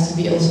you have to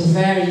be also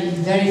very,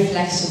 very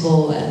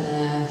flexible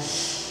and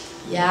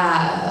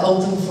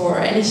open for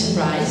any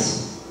surprise.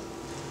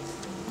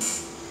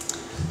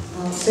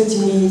 С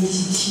этими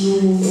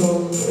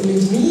 10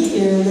 людьми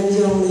я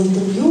делала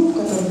интервью, в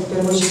котором в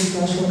первую очередь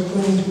спрашивала,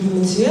 какой у них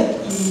любимый цвет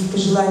и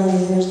пожелания на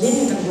день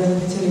рождения, как бы они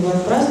хотели его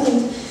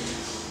отпраздновать.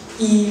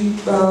 И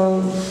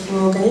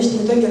в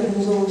конечном итоге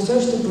организовала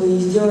все, чтобы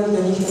сделать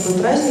для них такой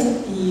праздник.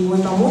 И мой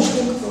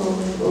помощник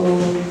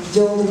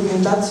делал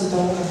документацию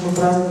того, как мы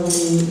праздновали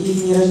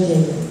их дни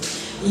рождения.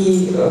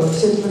 И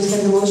все это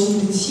происходило очень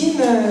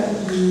интенсивно,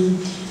 и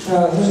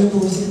нужно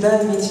было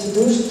всегда иметь в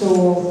виду,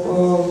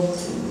 что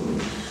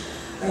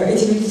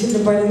эти люди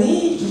действительно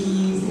больны,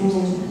 и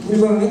в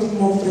любой момент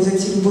мог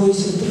произойти любой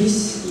сюрприз,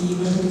 и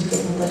нужно быть к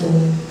этому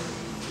готовым.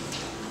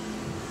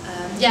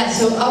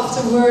 So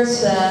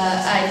afterwards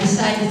I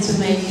decided to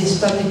make this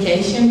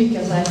publication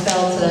because I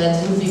felt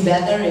it would be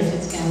better if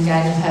it can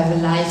kind of have a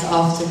life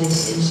after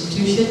this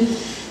institution.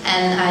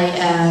 And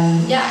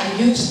I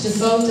used the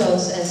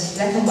photos as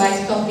black and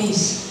white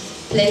copies,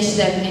 placed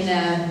them in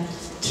a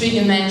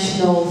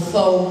three-dimensional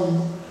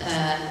foam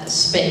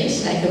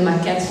space, like a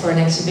maquette for an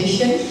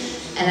exhibition.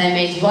 And I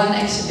made one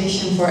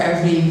exhibition for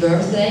every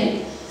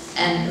birthday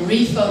and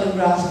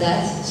re-photographed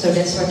that, so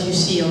that's what you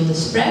see on the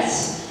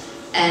spreads.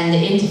 And the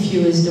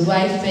interview is the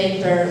white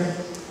paper,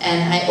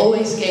 and I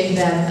always gave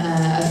them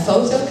a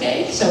photo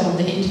cake. So on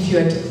the interview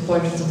I took a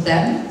portrait of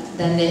them,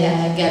 then they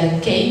get a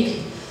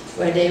cake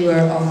where they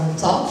were on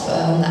top,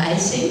 on the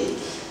icing.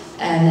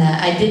 And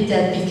I did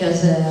that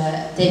because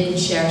they could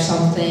share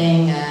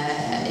something.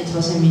 It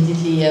was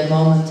immediately a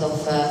moment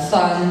of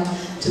fun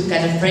to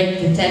kind of break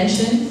the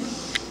tension.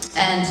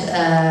 And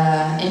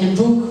in the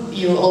book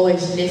you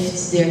always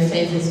lift their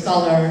favorite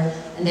color,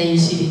 and then you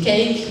see the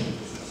cake.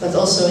 But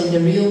also in the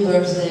real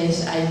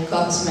birthdays I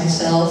cut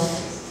myself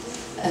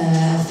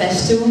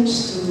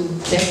festoons to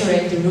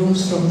decorate the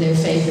rooms from their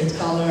favorite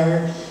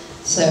color.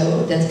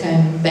 So that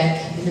came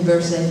back in the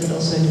birthday, but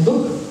also in the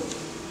book.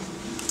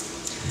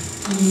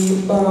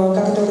 И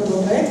как итог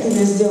этого проекта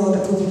я сделала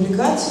такую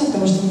публикацию,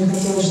 потому что мне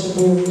хотелось,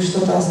 чтобы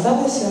что-то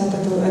осталось от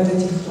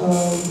этих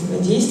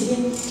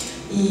действий.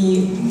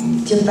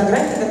 И те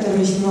фотографии,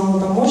 которые снимал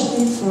мой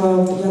помощник,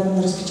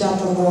 я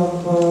распечатала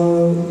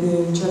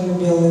в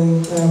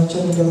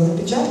черно-белых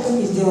отпечатках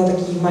и сделала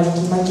такие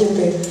маленькие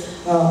макеты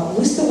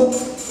выставок.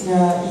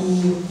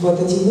 И вот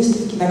эти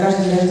выставки, на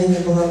каждый день рождения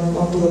было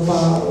по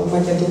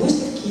макету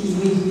выставки, и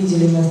вы их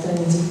видели на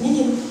странице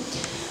книги.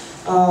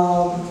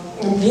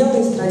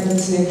 Белые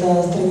страницы —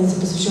 это страницы,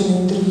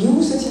 посвященные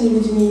интервью с этими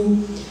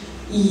людьми.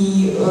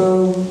 И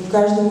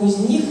каждому из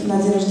них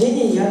на день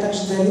рождения я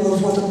также дарила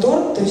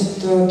фототорт, то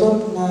есть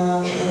торт,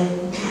 на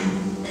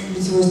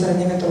лицевой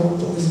стороне которого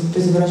был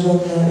изображен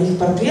их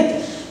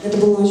портрет. Это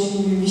был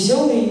очень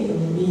веселый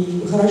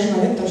и хороший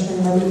момент, потому что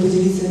они могли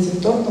поделиться этим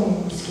тортом,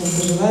 с кем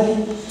пожелали,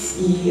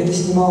 и это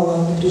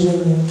снимало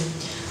напряжение.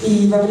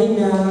 И во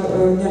время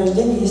дня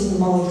рождения я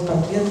снимала их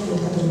портрет,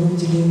 который вы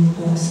видели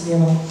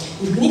слева.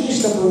 И в книге,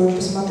 чтобы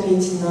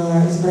посмотреть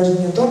на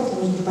изображение торта,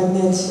 нужно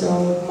поднять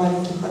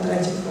маленький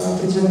квадратик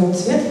определенного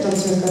цвета, тот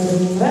цвет, который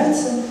мне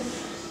нравится.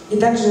 И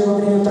также во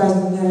время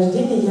празднования дня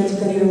рождения я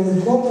декорировала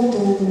их комнату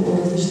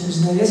различными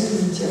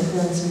занавесками тех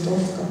цветов,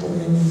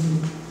 которые они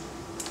любили.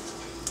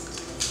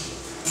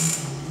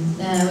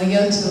 We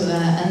go to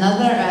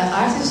another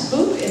artist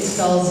book. It's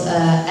called A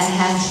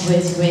Hat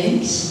with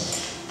Wings.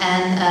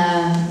 And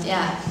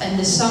in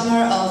the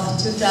summer of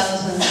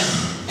 2011,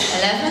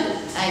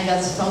 I got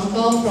a phone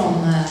call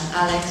from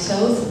Alex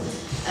Soth,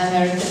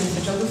 American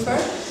photographer,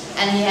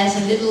 and he has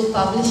a little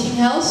publishing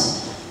house.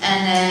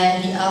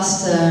 And he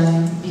asked,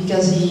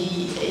 because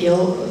he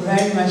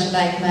very much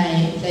liked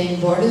my Playing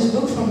Borders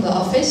book from the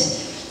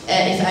office,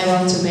 if I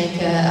want to make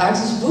an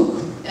artist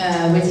book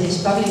with his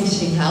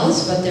publishing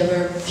house, but there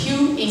were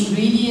few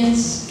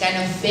ingredients kind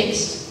of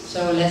fixed,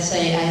 so let's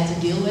say I had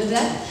to deal with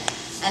that.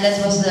 And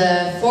that was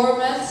the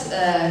format,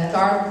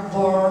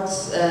 cardboard,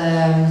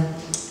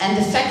 and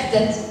the fact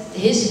that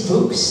his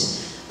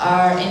books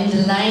are in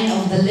the line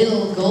of the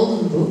little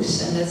golden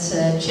books, and that's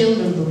a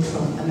children's book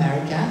from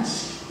America,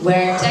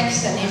 where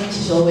text and image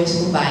is always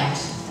combined.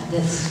 And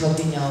that's what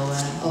we know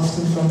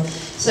often from.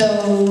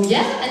 So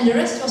yeah, and the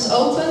rest was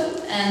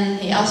open, and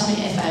he asked me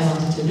if I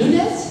wanted to do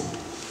that.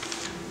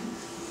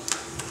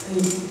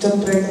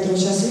 Тот проект, который вы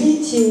сейчас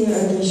видите,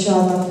 это еще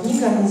одна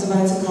книга, она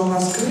называется «Голова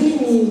с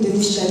крыльями». В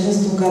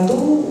 2011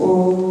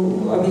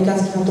 году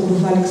американский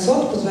фотограф Алекс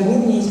позвонил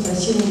мне и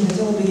спросил, не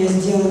хотела бы я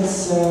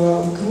сделать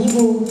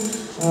книгу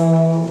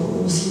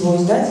с его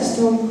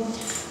издательством.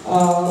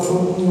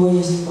 У него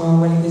есть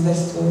маленькое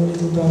издательство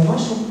Little Brown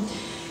Masha.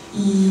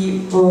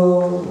 И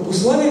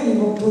условием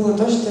его было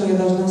то, что я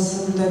должна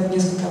соблюдать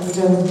несколько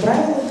определенных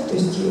правил. То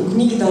есть у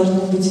книги должны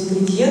быть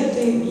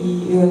ингредиенты,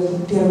 и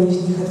первый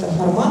из них это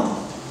формат.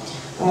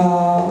 И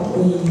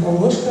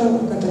обложка,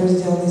 которая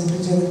сделана из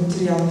определенных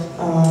материалов.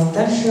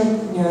 Дальше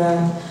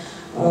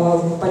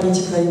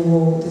политика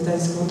его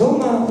издательского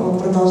дома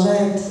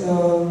продолжает,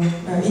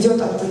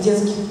 идет от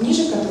детских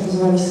книжек, которые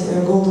назывались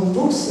Golden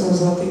Books,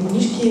 золотые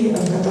книжки,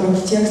 в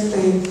которых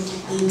тексты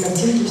и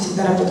картинки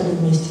всегда работали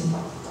вместе.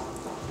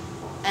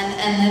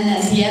 And then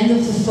at the end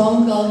of the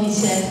phone call he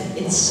said,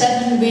 it's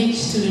 7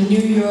 weeks to the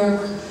New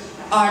York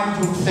Art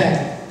Book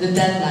Fair, the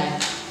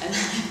deadline.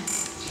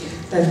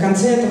 Да, в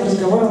конце этого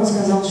разговора он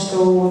сказал,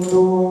 что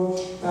до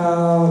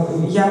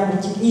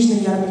ярмарки,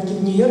 книжной ярмарки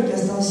в Нью-Йорке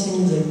осталось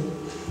 7 недель.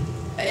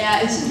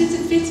 Yeah, it's a bit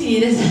of pity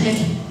that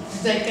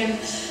I can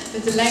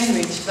with the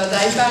language, but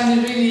I found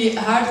it really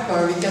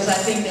hardcore because I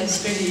think that's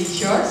pretty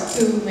short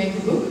to make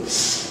a book.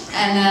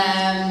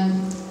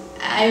 And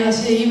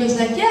he was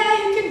like, yeah,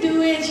 you can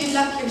do it. You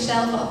lock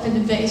yourself up in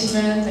the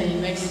basement and you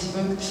make this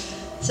book.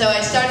 So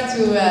I started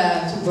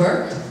to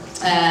work.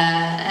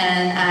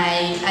 And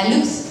I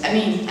looked, I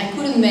mean, I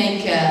couldn't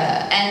make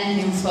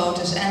any new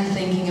photos and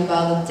thinking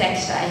about the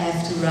text I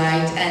have to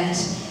write and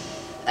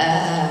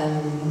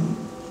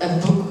a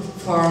book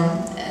form.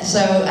 So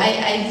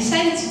I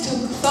decided to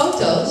take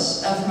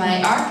photos of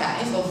my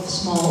archive of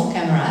small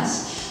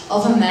cameras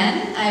of a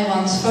man I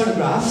once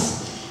photographed.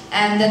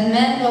 And that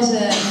man was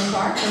in a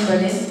park in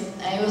Berlin.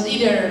 He was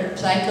either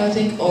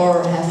psychotic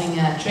or having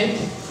a trip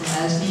from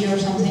LSD or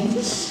something.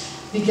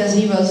 Because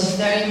he was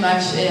very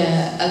much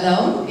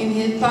alone in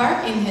his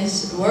park, in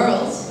his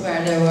world,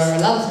 where there were a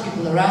lot of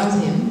people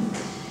around him.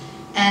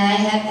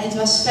 And it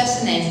was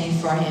fascinating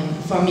for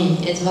me.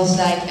 It was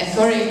like a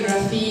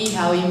choreography,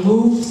 how he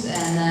moved,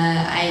 and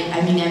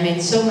I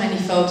made so many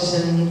photos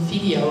and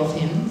video of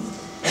him.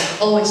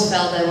 Always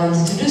felt I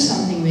wanted to do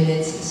something with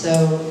it, so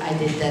I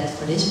did that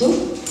for this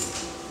book.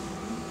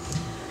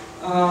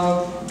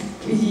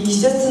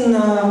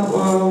 Естественно,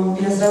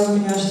 я сразу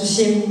поняла, что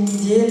 7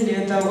 недель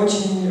это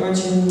очень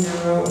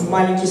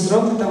маленький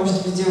срок для того,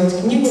 чтобы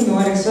сделать книгу, но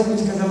Алекс мне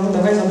сказал, ну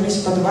давай запрись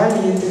в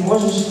подвале, и ты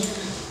можешь,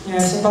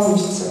 все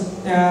получится.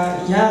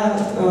 Я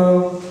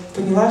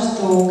поняла,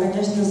 что,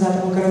 конечно, за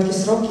такой короткий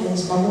срок я не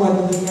смогу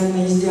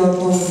одновременно и сделать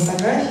новые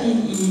фотографии,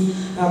 и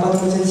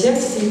потом взять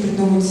текст и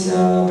придумать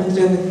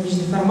определенный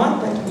книжный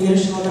формат, поэтому я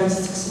решила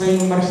обратиться к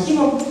своим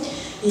архивам.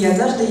 И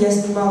однажды я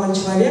снимала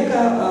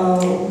человека,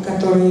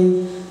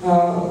 который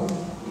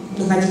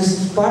находился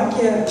в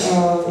парке,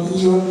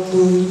 и он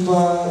был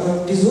либо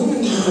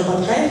безумен, либо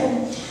под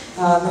кайфом,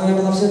 но я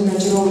была абсолютно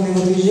очарована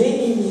его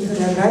движениями,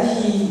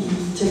 хореографией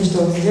и тем,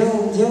 что он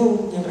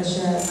делал, не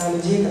обращая на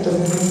людей, которые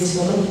находились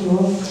вокруг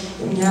него.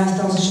 У меня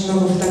осталось очень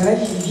много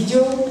фотографий,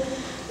 видео,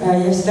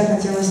 я всегда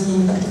хотела с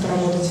ними как-то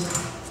поработать.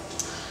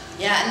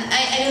 Yeah, and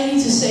I don't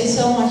need to say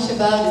so much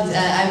about it.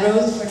 I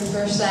wrote for the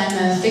first time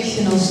a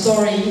fictional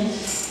story,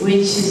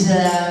 which is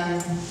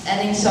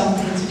adding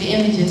something to the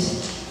images.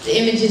 The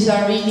images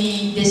are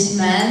really this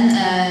man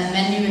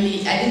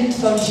manually. I didn't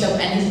Photoshop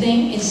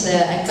anything.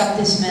 I cut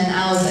this man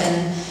out,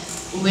 and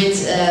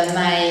with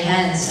my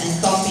hands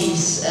and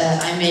copies,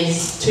 I made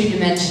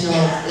three-dimensional,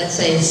 let's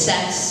say,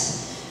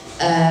 sets,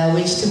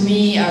 which to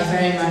me are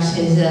very much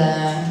his.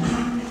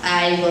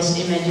 I was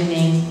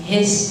imagining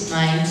his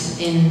mind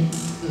in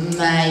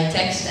my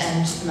text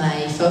and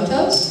my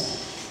photos.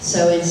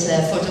 So it's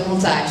a photo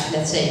montage,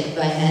 let's say,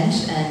 by hand.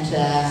 And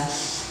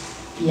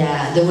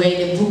yeah, the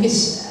way the book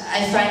is,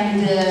 I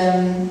find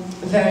it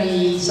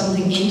very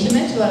something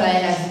intimate, what I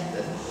have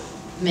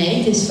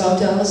made, his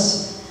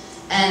photos,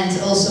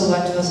 and also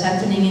what was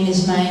happening in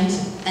his mind.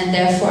 And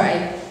therefore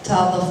I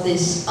thought of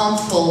this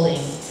unfolding.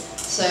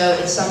 So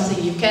it's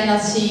something you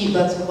cannot see,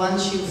 but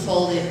once you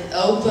fold it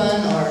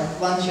open, or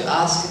once you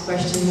ask a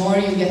question more,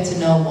 you get to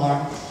know more.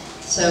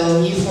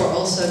 So therefore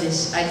also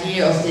this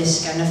idea of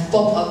this kind of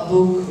pop-up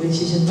book, which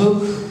is a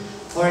book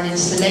or an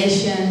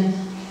installation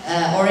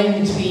or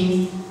in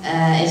between,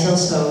 is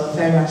also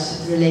very much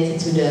related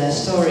to the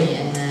story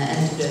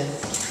and to the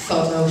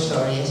photo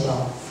story as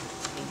well.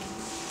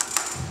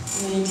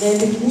 И для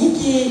этой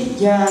книги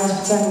я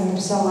специально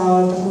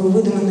написала такую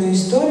выдуманную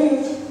историю,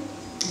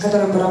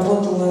 которая бы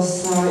работала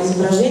с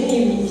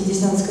изображениями. И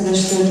здесь надо сказать,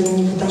 что это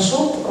не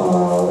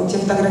фотошоп. Те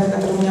фотографии,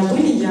 которые у меня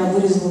были, я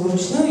вырезала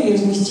вручную и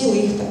разместила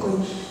их в такой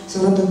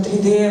своего рода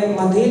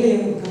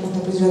 3D-модели в каком-то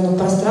определенном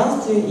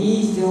пространстве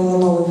и сделала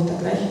новые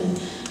фотографии.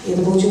 И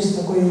это получился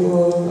такой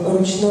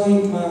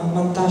ручной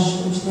монтаж,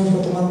 ручной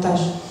фотомонтаж.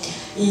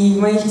 И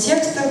в моих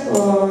текстах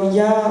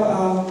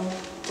я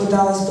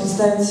пыталась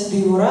представить себе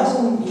его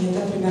разум, и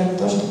это примерно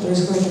то, что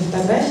происходит на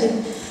фотографии.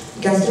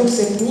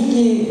 Конструкция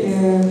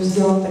книги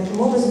сделана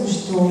таким образом,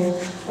 что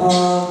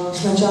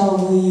сначала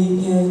вы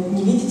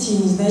не видите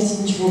и не знаете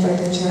ничего про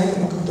этого человека,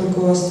 но как только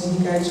у вас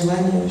возникает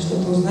желание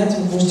что-то узнать,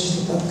 вы можете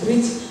что-то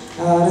открыть,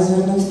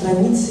 развернуть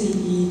страницы,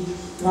 и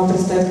вам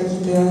представят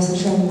какие-то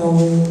совершенно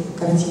новые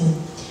картины.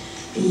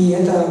 И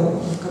это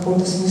в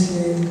каком-то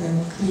смысле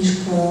такая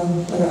книжка,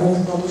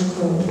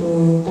 раскладушка,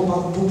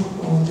 pop-up book,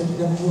 такие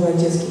как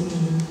детские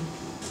книги.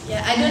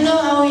 Yeah, I don't know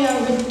how we are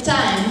with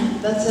time,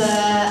 but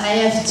I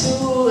have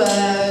two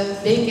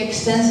big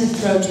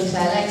extensive projects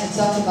I like to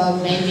talk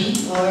about maybe,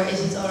 or is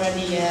it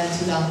already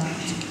too long?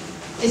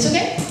 It's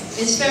okay?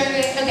 It's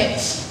very okay.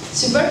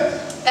 Super.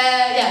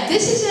 Yeah,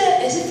 this is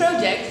a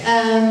project.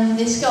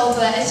 It's called,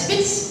 it's a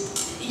bit,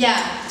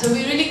 yeah, so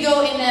we really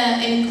go in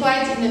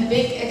a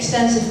big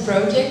extensive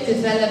project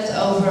developed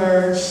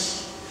over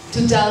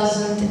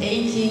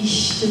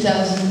 2008-ish,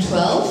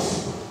 2012.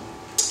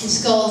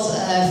 It's called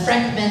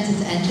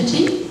Fragmented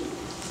Entity.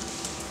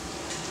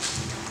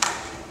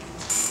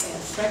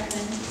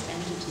 Fragmented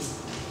Entity.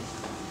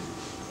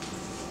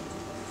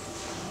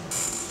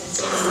 Let's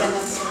see, we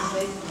cannot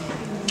translate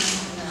maybe.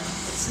 No,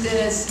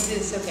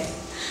 it's okay.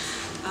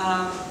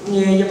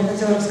 Я бы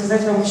хотела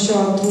рассказать вам еще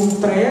о двух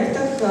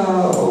проектах,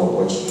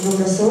 очень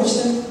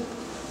долгосрочных.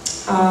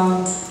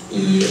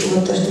 И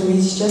вот то, что вы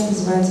видите сейчас,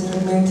 называется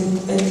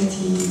Fragmented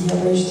Entity. Я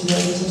боюсь, что я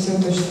не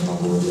совсем точно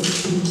могу это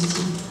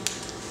перевести.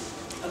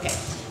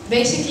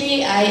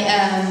 Basically,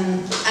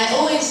 I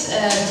always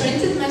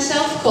printed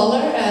myself,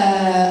 color,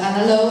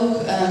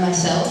 analog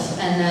myself,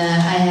 and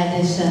I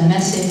had this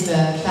massive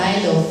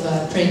pile of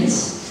prints.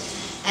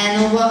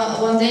 And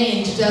one day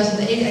in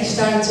 2008, I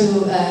started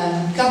to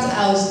cut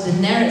out the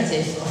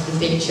narrative of the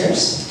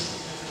pictures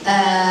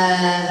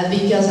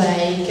because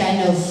I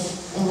kind of,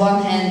 on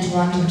one hand,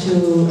 wanted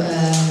to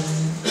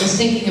was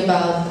thinking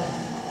about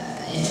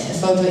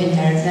photo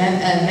inherent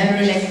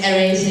memory, like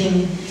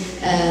erasing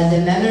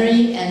the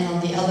memory, and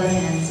on the other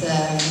hand,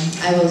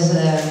 I was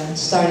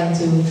starting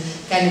to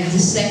kind of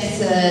dissect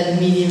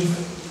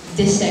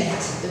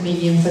the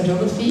medium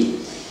photography.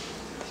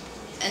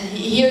 And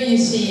here you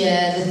see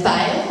the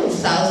pile of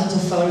thousands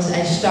of photos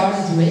I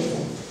started with,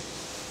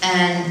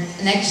 and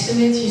next to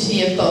it you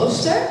see a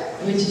poster,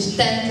 which is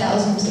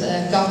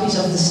 10,000 copies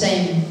of the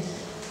same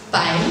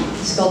pile.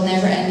 It's called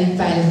Never Ending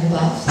Pile of the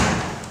Past.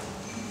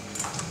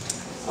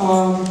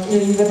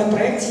 И в этом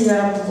проекте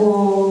я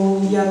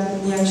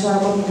начала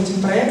работать над этим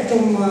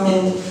проектом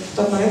в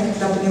тот момент,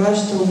 когда поняла,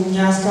 что у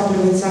меня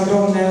скапливается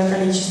огромное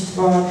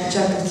количество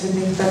отпечатков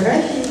цветных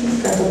фотографий,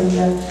 которые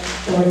я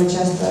довольно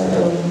часто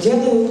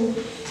делаю.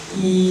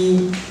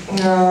 И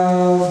я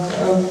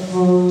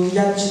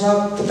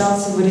начала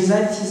пытаться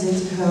вырезать из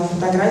этих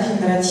фотографий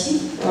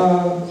нарратив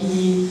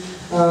и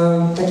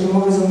таким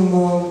образом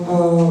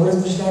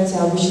размышлять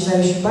об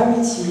исчезающей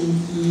памяти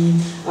и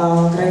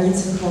о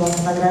границах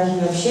фотографий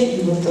вообще.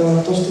 И вот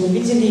то, что вы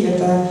видели,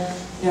 это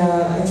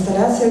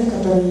инсталляция, в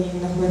которой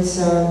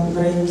находится в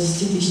районе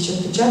 10 тысяч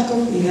отпечатков,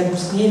 и рядом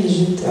с ней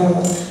лежит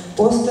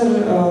постер,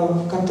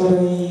 в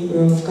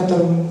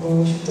котором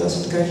в общем-то,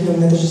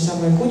 сфотографирована эта же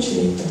самая куча,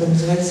 которая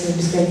называется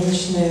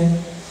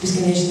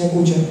 «Бесконечная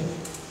куча».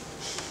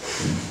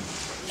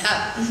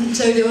 Yeah,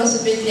 so there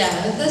was a bit, yeah,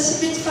 that's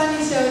a bit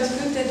funny, so it's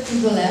good that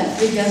people laugh,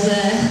 because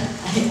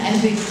I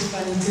think it's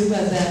funny too,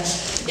 but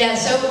yeah,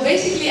 so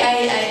basically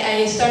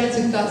I started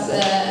to cut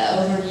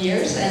over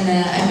years, and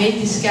I made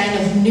this kind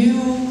of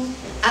new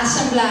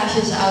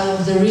assemblages out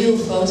of the real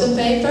photo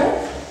paper.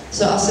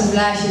 So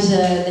assemblages,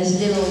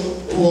 these little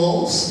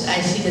walls, I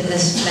see that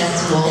as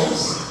flat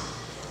walls.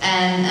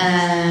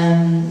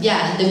 And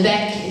yeah, the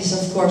back is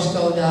of course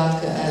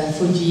Kodak,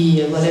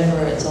 Fuji,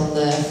 whatever it's on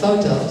the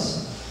photos.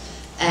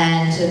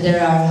 And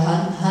there are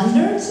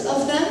hundreds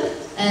of them,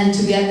 and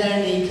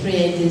together they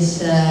create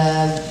these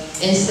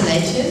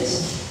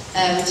installations,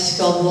 which is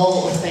called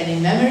Wall of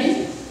Fading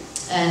Memory.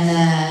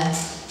 And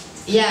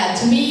yeah,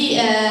 to me,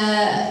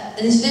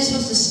 this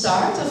was the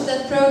start of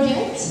that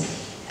project,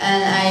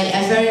 and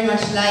I very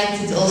much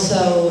liked it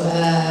also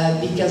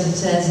because it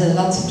has a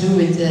lot to do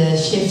with the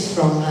shift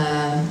from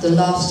the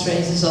last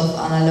traces of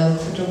analog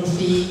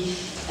photography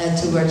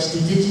towards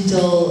the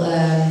digital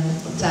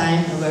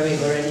time, where we're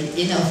already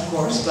in, of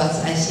course, but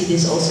I see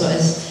this also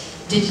as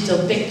digital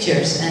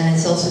pictures, and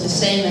it's also the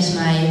same as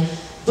my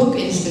book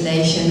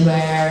installation,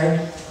 where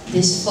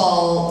this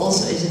fall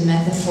also is a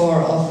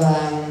metaphor of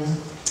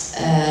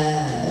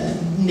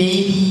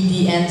maybe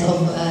the end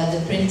of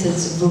the printed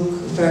book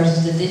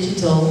versus the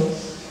digital.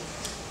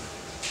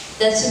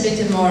 That's a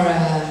bit more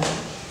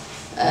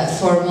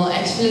formal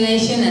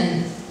explanation,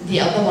 and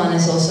the other one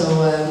is also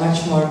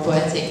much more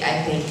poetic,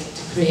 I think,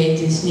 to create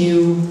this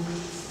new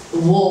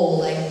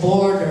wall, like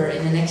border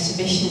in an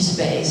exhibition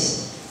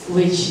space,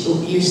 which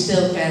you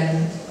still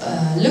can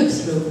look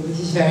through, which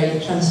is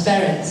very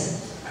transparent.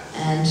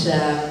 And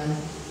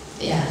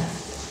yeah.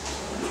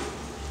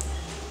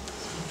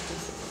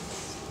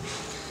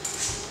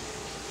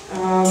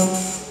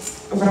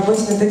 В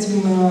работе над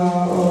этим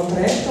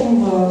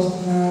проектом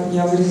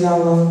я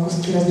вырезала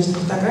куски различных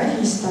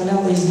фотографий и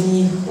составляла из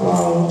них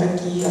вот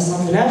такие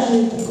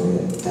ассамбляжи,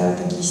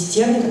 такие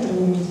стены, которые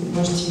вы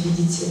можете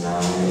видеть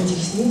на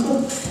этих снимках.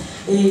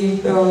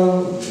 И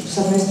с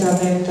одной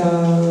стороны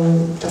это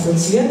такой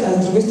цвет, а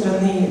с другой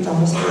стороны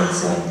там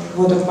остаются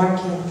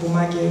водомарки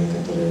бумаги,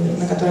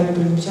 на которые они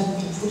были напечатаны,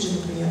 Фуджи,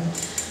 например.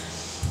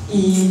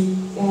 И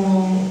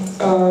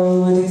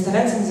эта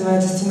инсталляция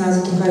называется «Стена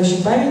затухающей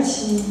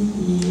памяти»,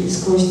 и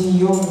сквозь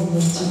нее вы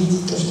можете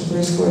видеть то, что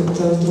происходит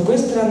с другой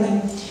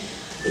стороны.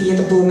 И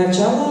это было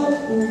начало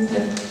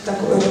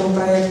этого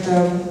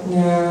проекта,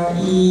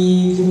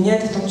 и для меня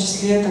это в том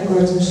числе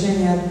такое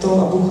размышление об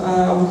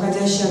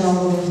уходящей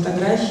аналоговой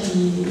фотографии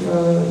и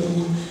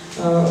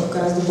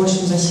гораздо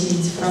большем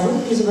засилии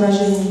цифровых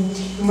изображений.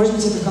 И, может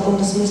быть, это в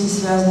каком-то смысле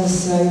связано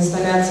с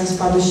инсталляцией с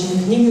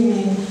падающими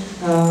книгами,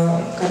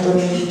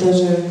 которые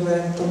тоже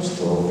говорят о том,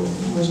 что,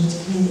 может быть,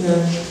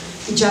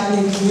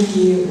 печатные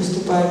книги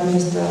уступают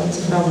место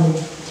цифровым.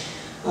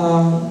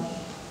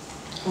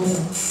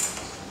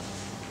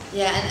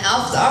 Yeah, and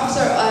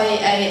after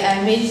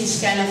I made this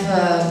kind of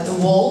a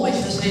wall, which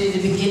was really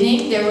the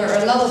beginning, there were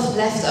a lot of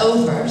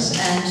leftovers.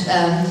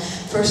 And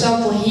for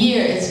example,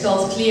 here it's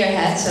called clear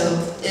head, so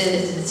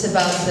it's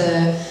about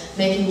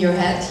making your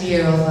head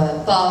clear of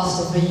a past,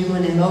 of a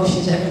human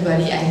emotions.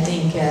 Everybody, I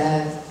think,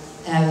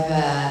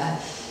 have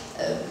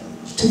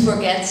to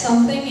forget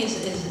something is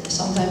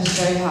sometimes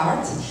very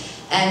hard.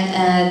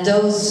 And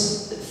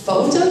those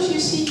photos you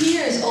see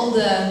here is all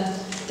the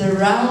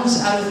rounds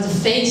out of the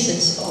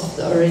faces of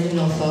the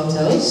original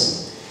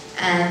photos,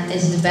 and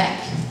it's the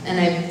back, and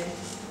I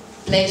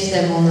placed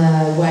them on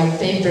a white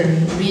paper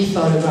and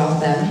rephotographed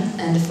them,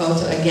 and the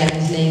photo again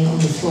is laying on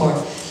the floor.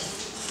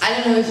 I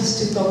don't know if it's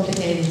too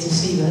complicated to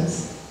see, but...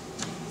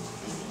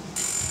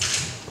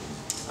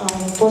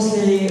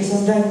 После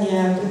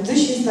создания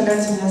предыдущей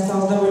инсталляции у меня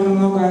осталось довольно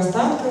много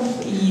остатков,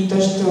 и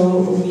то, что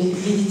вы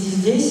видите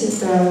здесь,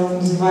 это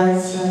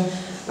называется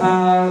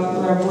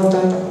работа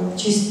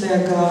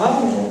 «Чистая голова»,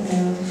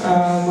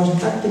 можно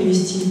так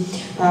перевести.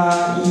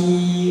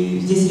 И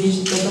здесь речь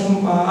идет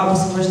об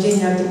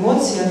освобождении от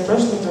эмоций, от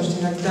прошлого, потому что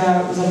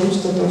иногда забыть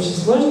что-то очень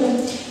сложно.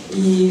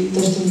 И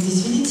то, что вы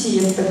здесь видите,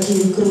 это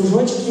такие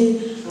кружочки,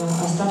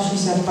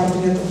 оставшиеся от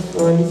портретов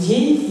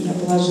людей. Я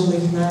положила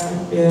их на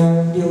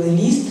белый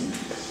лист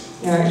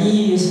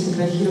и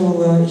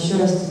сфотографировала еще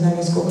раз, не знаю,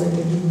 насколько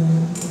это видно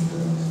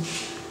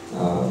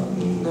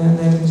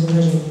на этом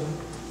изображении.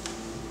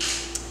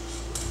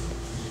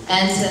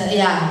 And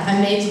yeah,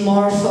 I made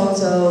more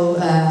photo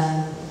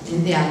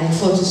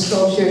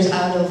sculptures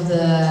out of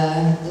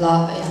the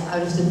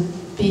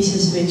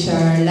pieces which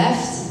are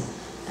left,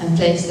 and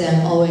placed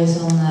them always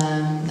on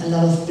a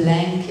lot of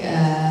blank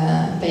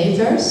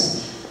papers.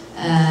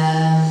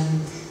 I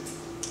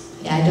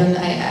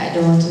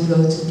don't want to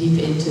go too deep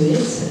into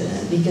it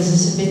because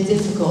it's a bit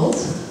difficult,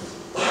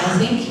 I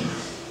think.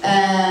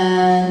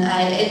 And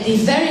at the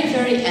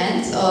very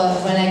end,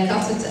 when I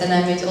cut it and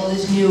I made all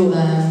these new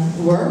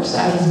works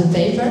out of the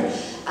paper,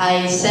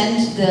 I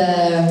sent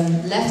the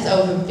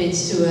leftover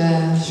bits to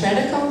a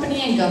shredder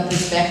company and got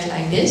this back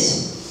like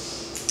this.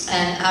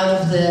 And out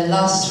of the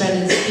last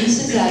shredded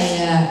pieces,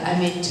 I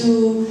made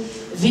 2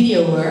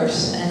 video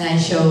works, and I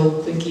show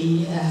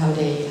quickly how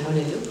they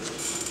look.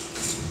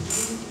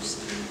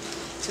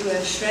 To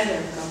a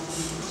shredder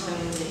company, so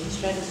they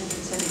shredded it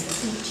and sent it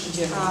to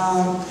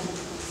Germany.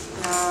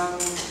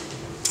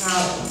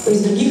 Из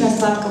других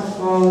остатков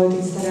этой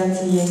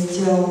инсталляции я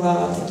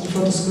сделала такие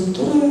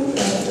фотоскульптуры,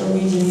 которые вы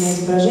видели на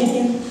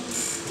изображениях.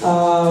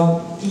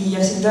 И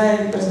я всегда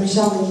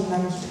размещала их на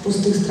каких-то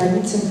пустых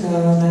страницах,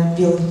 на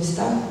белых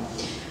листах.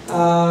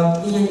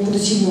 И я не буду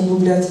сильно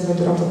углубляться в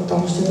эту работу,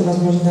 потому что это,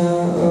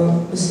 возможно,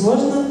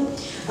 сложно.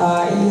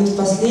 И вот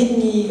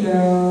последняя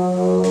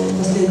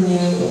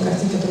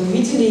картина, которую вы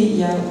видели,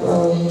 я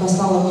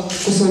послала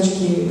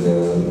кусочки,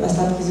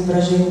 остатки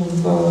изображений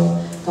в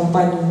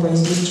компанию по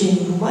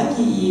извлечению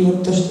бумаги, и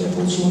вот то, что я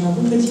получила на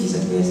выкате, из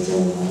этого я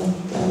сделала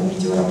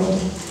видеоработу.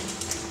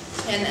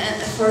 And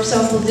for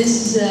example,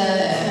 this is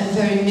a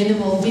very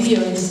minimal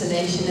video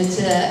installation. It's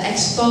an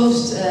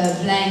exposed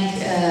blank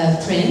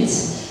print,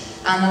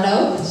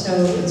 analog,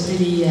 so it's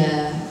really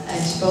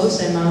exposed.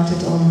 I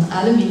mounted on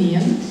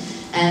aluminium,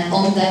 and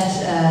on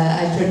that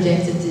I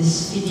projected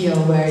this video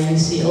where you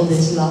see all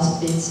these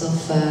last bits of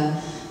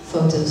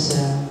photos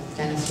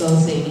kind of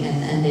floating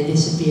and they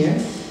disappear.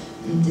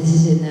 And this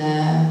is in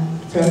a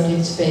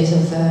project space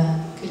of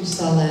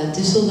Kunsthalle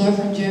Düsseldorf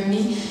in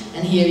Germany,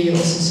 and here you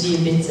also see a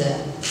bit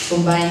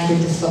combined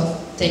with the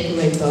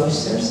takeaway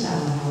posters,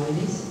 how it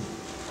is.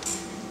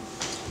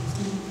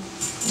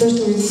 То,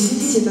 что вы здесь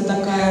видите, это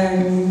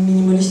такая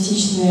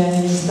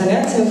минималистичная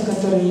инсталляция, в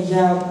которой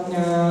я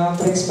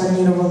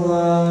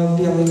проэкспонировала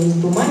белый лист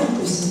бумаги,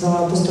 то есть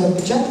создала пустой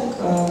отпечаток,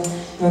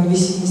 и он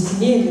висит на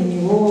стене, и на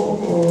него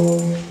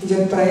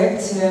идет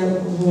проекция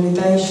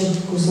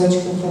вылетающих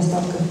кусочков,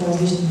 остатков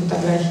различных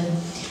фотографий.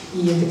 И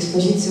эта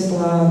экспозиция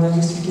была на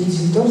выставке в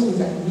Düsseldorf, и,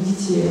 как вы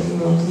видите, к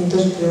ней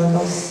тоже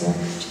прилагался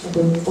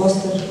такой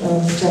постер,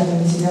 печатный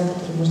материал,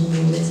 который можно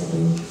было взять с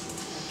собой.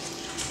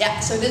 Yeah,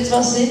 so that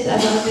was it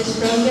about this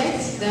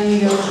project. Then we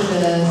go to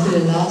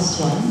the last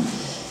one,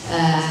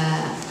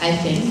 I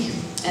think.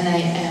 And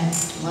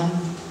one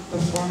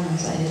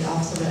performance I did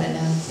after, but I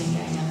don't think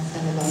I'm gonna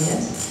tell about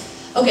yet.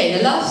 Okay,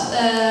 the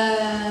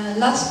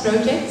last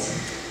project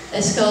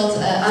is called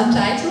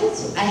Untitled.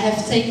 I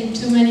have taken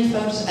too many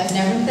photos. I've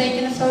never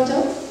taken a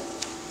photo.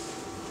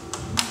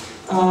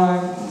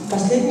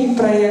 Последний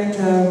проект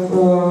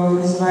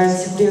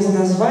называется «Без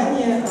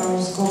названия»,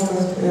 в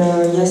скобках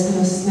я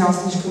снял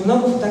слишком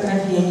много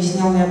фотографий, я не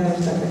снял ни одной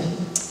фотографии.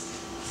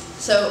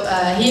 So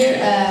here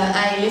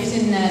I lived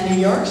in New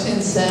York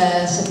since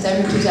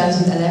September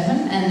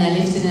 2011, and I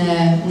lived in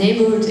a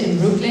neighborhood in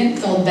Brooklyn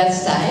called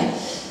Bed-Stuy.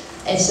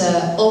 It's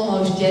an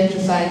almost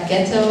gentrified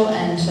ghetto,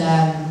 and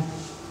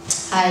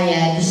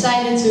I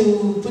decided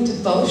to put a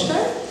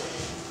poster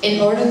in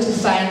order to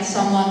find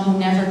someone who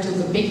never took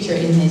a picture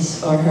in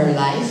his or her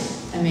life.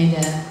 I made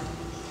an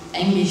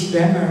English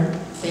grammar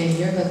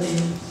failure, but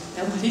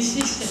nobody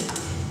sees it.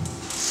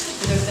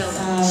 Don't tell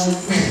them.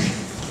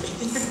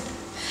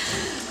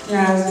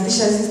 С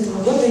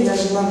 2011 года я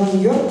жила в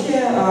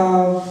Нью-Йорке,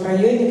 в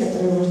районе,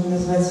 который можно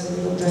назвать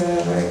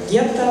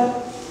гетто.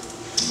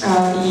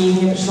 И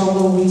мне пришла в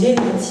голову идея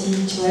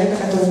найти человека,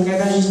 который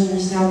никогда в жизни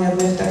не снял ни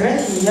одной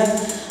фотографии. И я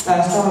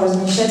стала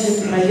размещать в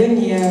этом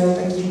районе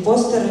такие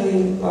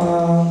постеры,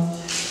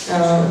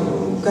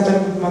 которые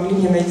помогли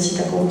мне найти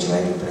такого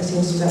человека и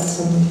просила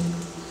связаться со мной.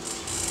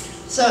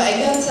 So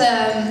I got,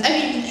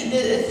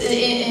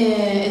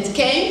 it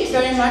came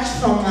very much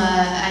from,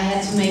 I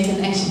had to make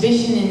an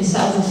exhibition in the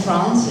south of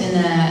France in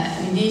a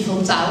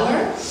medieval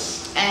tower,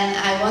 and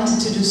I wanted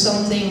to do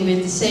something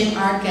with the same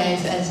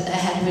archive as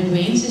Hedwig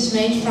Weens is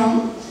made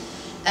from,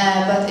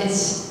 but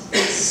it's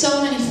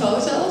so many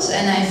photos,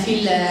 and I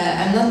feel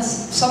I'm not,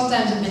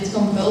 sometimes a bit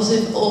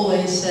compulsive,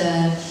 always,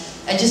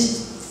 I just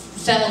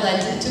felt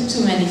that I took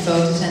too many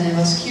photos, and I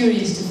was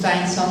curious to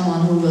find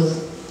someone who was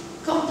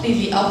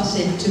completely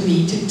opposite to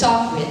me, to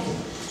talk with.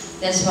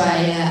 That's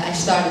why I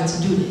started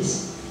to do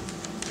this.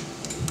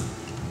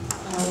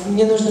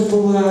 Мне нужно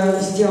было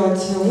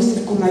сделать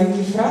выставку на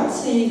юге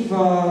Франции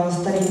в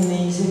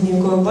старинной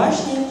средневековой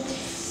башне.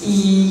 И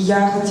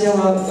я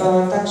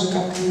хотела, так же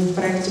как и в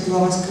проекте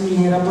 «Глава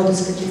Сквилли», работать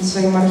с каким-то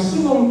своим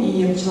архивом.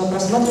 И я начала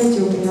просматривать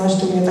его, поняла,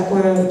 что у меня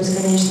такое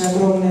бесконечно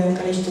огромное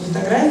количество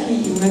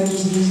фотографий, и многие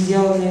из них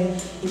сделаны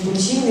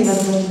импульсивно, и,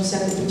 возможно, по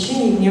всякой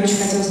причине. И мне очень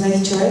хотелось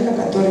найти человека,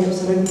 который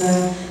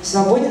абсолютно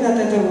свободен от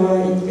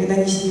этого и никогда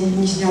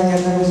не снял ни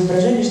одного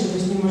изображения, чтобы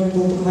с ним можно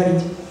было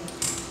поговорить.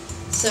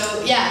 So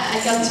yeah, I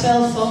got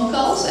 12 phone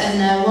calls,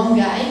 and one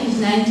guy, he's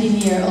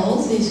 19 years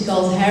old, he's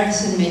called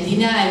Harrison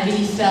Medina. I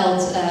really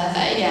felt,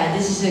 yeah,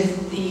 this is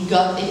he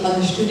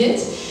understood it,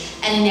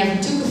 and he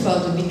never took a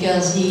photo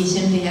because he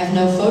simply have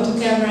no photo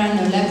camera,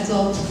 no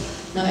laptop,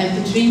 no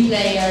MP3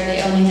 player.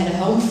 They only had a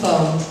home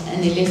phone,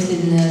 and they lived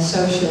in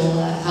social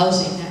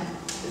housing,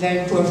 a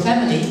very poor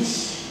family.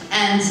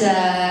 And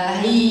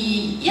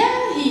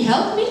he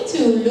helped me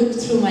to look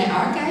through my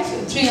archive,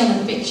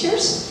 300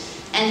 pictures.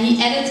 And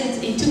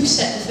he took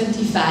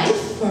 75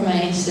 for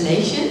my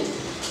installation,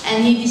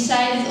 and he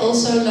decided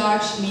also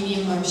large,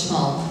 medium or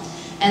small.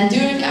 And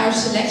during our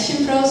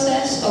selection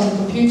process on the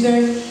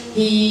computer,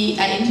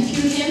 I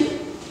interviewed him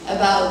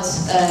about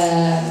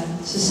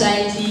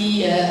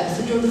society,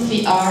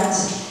 photography, art,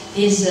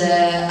 his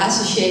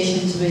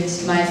associations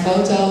with my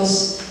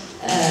photos,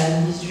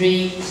 his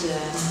dreams,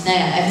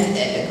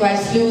 quite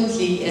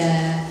fluently,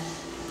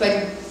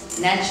 quite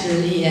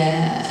naturally,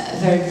 a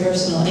very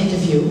personal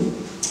interview.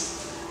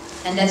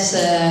 And that's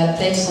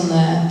placed on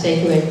the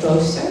takeaway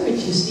poster,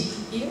 which you see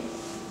here.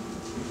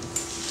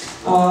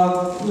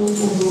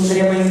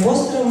 Благодаря моим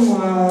постерам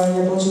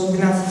я получила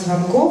 12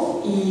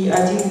 звонков, и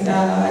один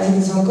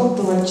из звонков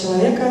был от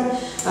человека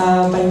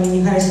по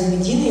имени Харрисон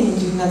Медина, ему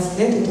 19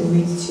 лет, это вы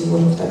видите его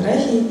на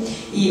фотографии.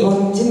 И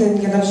он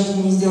никогда в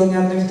жизни не сделал ни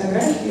одной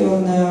фотографии,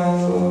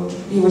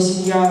 его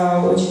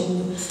семья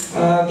очень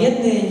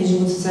бедная, они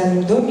живут в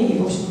социальном доме, и,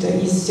 в общем-то,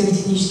 из всех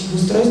технических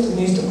устройств у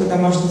него есть только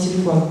домашний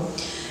телефон.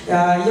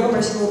 Я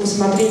попросила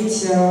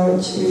посмотреть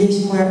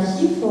весь мой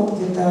архив,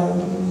 где-то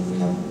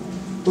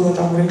было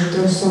там в районе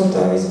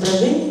 300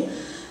 изображений,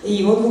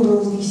 и он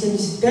выбрал из них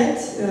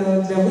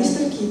 75 для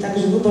выставки, и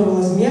также выбрал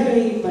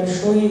размеры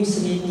большой,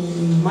 средний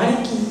и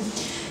маленький.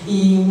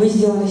 И мы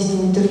сделали с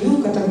ним интервью,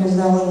 в котором я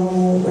задавала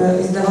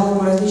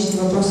ему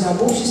различные вопросы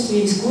об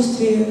обществе,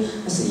 искусстве,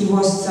 его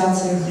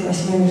ассоциациях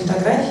с моими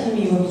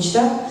фотографиями, его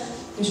мечтах.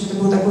 В общем, это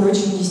было такое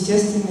очень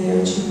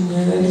естественное, очень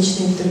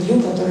личное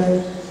интервью,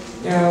 которое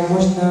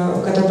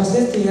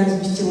впоследствии я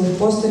разместила в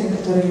постере,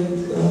 который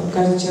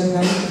каждый человек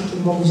на выставке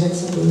мог взять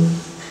с собой.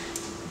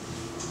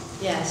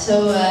 Yeah,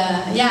 so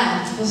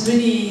it was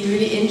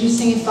really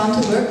interesting and fun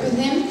to work with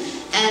him.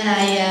 And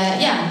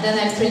then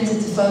I printed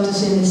the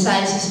photos in the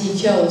sizes he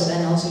chose,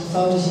 and also the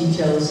photos he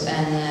chose,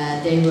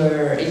 and they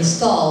were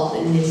installed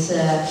in this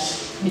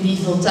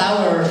medieval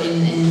tower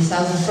in the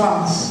south of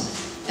France.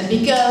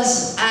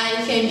 because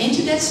I came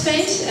into that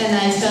space and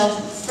I felt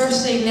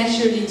first thing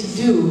naturally to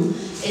do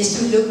is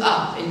to look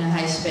up in a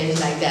high space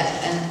like that.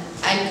 And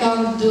I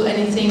can't do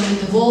anything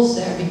with the walls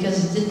there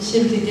because it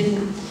simply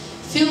didn't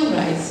feel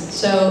right.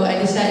 So I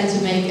decided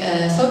to make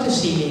a photo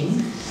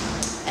ceiling,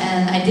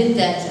 and I did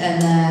that.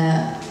 And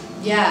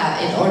yeah,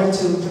 in order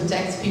to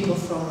protect people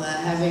from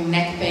having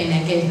neck pain,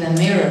 I gave them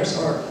mirrors,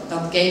 or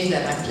not gave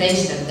them, I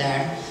placed them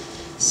there,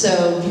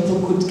 so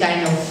people could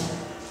kind of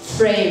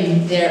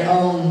frame their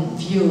own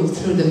view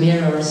through the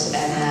mirrors,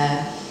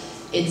 and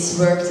it's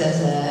worked as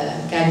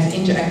a kind of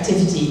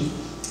interactivity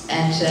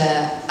and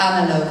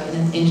analog in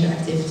an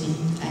interactivity,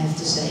 I have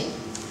to say.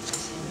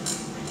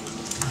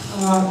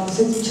 С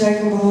этим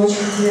человеком было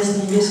очень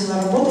интересно и весело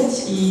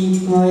работать,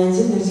 и я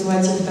действительно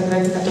взяла те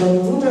фотографии, которые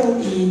он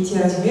выбрал, и те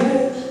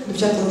размеры,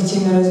 напечатала их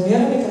теми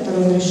размерами,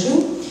 которые он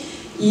решил,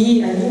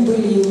 и они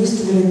были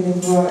выставлены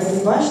в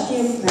этой башне.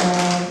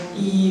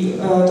 И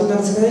тут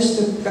надо сказать,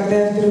 что когда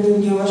я впервые в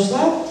нее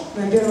вошла,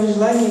 мое первое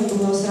желание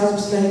было сразу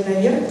посмотреть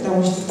наверх,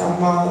 потому что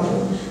там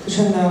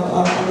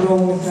совершенно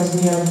огромных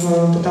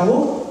размеров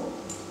потолок.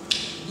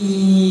 И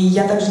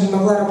я также не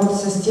могла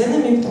работать со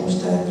стенами, потому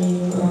что они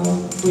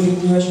были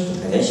не очень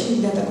подходящими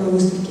для такой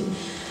выставки.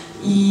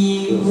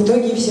 И в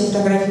итоге все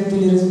фотографии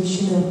были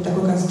размещены в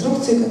такой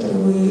конструкции,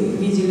 которую вы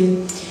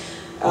видели.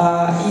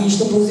 И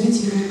чтобы у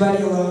зрителей не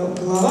болела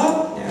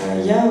голова,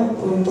 я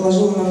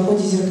положила на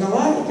входе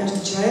зеркала, и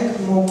каждый человек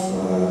мог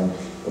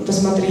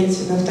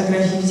посмотреть на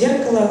фотографии в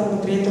зеркало, но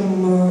при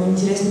этом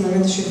интересный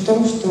момент еще в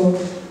том, что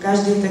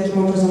каждый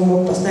таким образом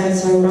мог поставить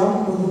свою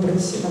рамку,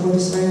 выбрать какое-то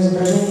свое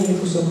изображение или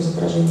кусок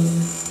изображения.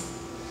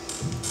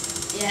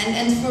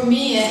 Yeah, and for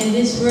me in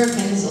this work,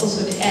 and it's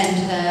also the end,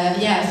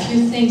 yeah, a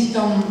few things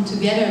come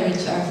together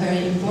which are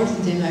very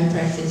important in my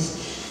practice,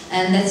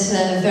 and that's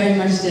very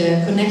much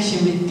the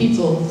connection with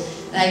people.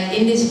 Like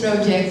in this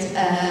project,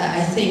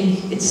 I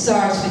think it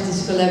starts with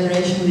this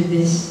collaboration with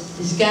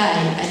this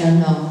guy, I don't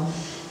know,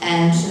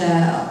 and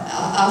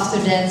after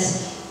that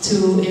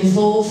to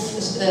involve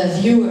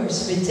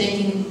viewers with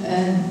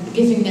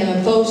giving them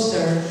a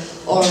poster,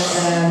 or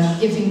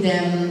giving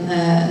them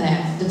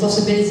the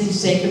possibility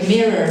to take a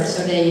mirror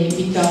so they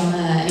become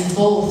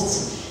involved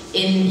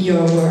in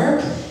your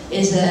work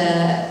is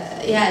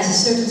a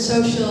certain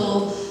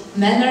social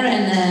manner,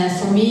 and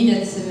for me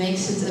that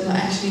makes it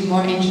actually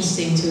more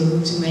interesting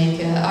to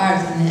make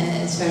art,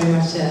 and it's very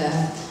much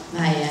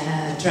my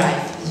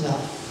drive as well.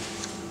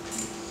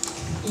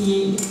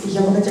 И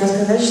я бы хотела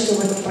сказать, что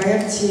в этом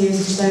проекте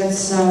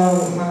сочетаются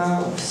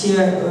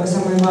все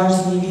самые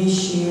важные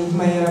вещи в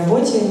моей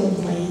работе,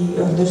 в моей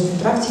художественной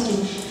практике.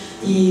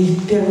 И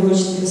в первую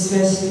очередь это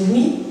связь с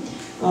людьми,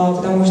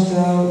 потому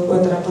что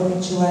эта работа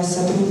началась с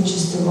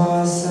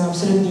сотрудничества с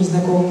абсолютно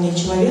незнакомым мне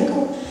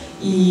человеком,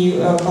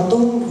 и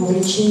потом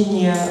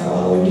вовлечение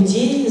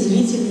людей,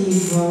 зрителей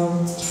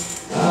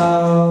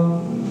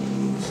в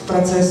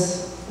процесс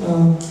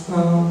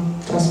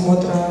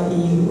просмотра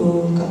и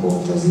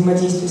какого-то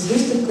взаимодействия с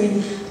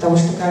выставкой, потому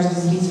что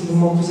каждый зритель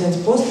мог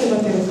взять постер,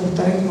 во-первых,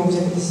 во-вторых, мог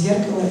взять это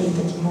зеркало и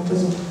таким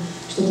образом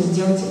что-то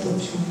сделать. Это, в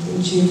общем,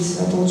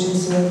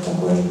 получился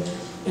такой,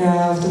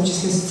 в том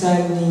числе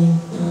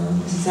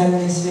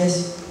социальная связь,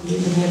 и для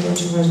меня это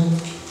очень важно.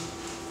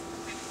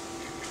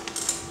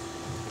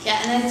 Yeah,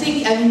 and I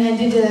think, I mean, I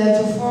did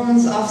a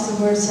performance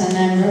afterwards, and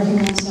I'm working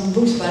on some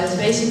books, but it's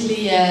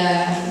basically,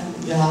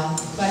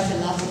 quite a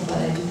lot of what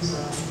I do, so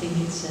I think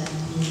it's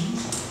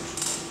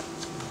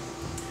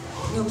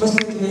Ну, после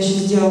этого я еще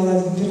сделала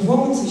один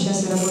перформанс, и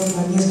сейчас я работаю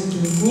над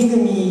несколькими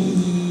книгами,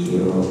 и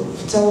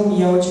в целом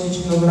я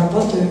очень-очень много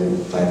работаю,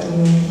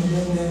 поэтому,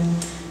 наверное,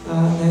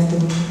 на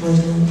этом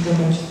можно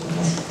закончить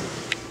показ.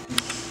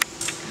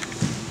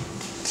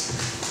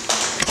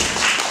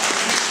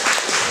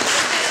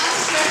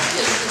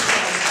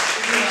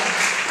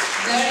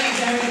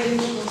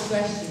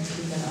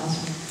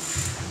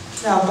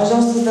 Да,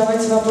 пожалуйста,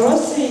 задавайте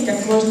вопросы, и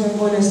как можно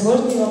более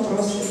сложные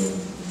вопросы.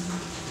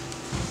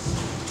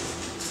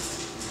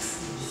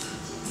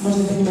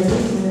 Можно поднимать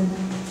руки, наверное,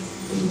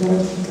 или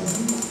давать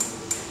микрофон.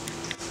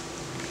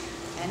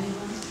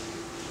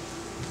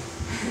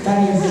 Да,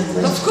 я буду.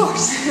 Of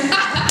course.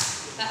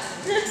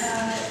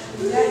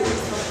 У меня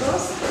есть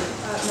вопрос.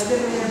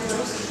 Наверное, я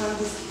по-русски,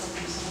 по-английски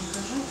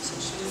потом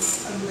скажу.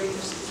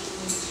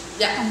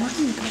 А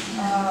можно микрофон?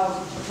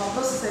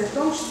 Вопрос состоит в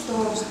том,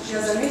 что я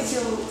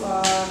заметил,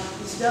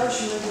 у тебя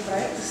очень многие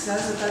проекты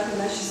связаны так или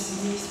иначе с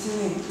идеей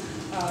стены.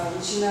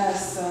 Начиная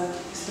с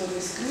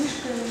истории с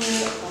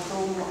книжками,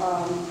 потом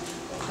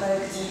в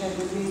проекте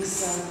Heavy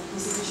Wings,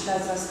 если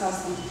почитать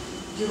рассказ, там,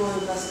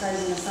 герои в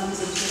рассказе на самом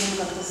деле все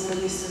время как-то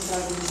взаимодействуют с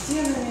разными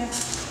стенами.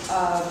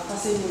 В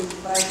последнем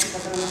проекте,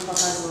 который я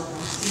показывала,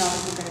 стена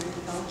возникает на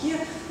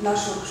потолке, наш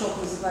воркшоп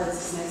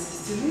называется «Снять со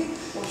стены».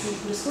 В общем,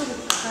 происходит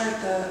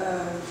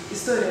какая-то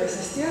история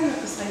со стенами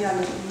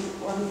постоянно, и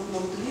у одних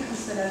много других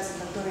инсталляций,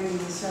 которые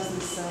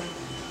связаны со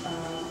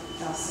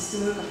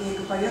стеной как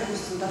некой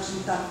поверхностью, даже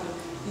метафорой.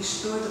 И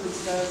что это для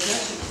тебя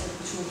значит,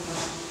 почему это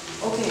важно?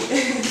 Okay,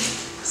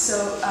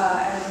 so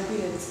I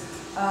repeat it.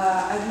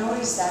 I've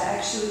noticed that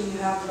actually you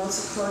have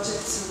lots of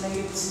projects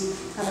related to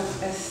kind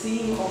of a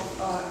theme of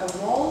a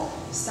wall,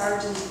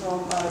 starting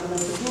from the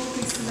book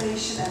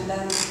installation, and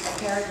then a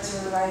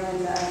character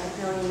writing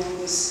appearing in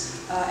this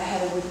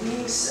Ahead of the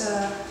Wings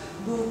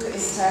book in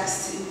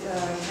text. It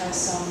has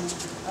some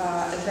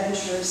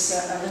adventures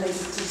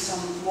related to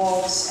some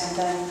walls, and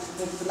then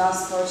with the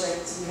last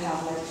project you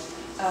have like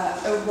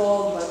a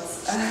wall but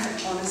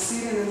on a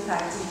Syrian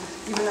impact.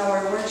 Even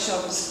our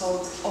workshop is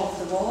called Off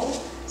the Wall.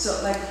 So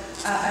like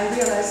I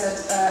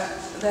realized that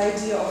the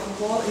idea of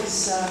a wall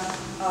is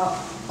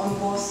on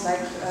both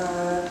like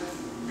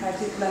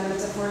practical and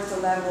metaphorical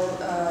level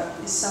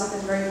is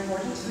something very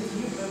important for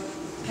you. But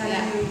can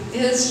you?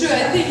 Yeah, that's true.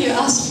 I think you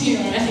asked me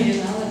already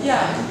another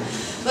time.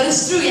 But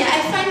it's true. Yeah,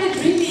 I find it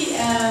really,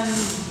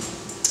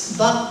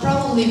 but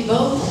probably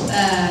both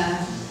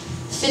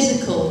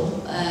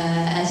physical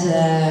as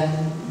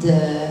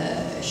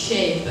the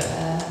shape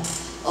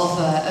of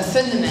a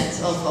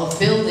fundament of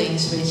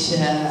buildings, which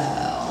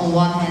on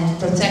one hand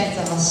protect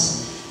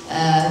us,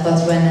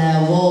 but when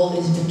a wall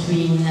is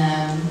between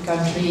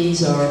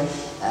countries or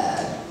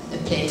a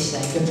place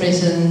like a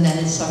prison, then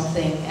it's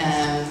something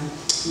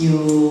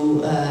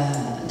you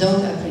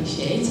don't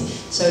appreciate.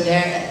 So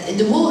there,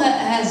 the wall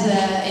has,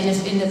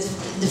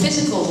 the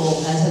physical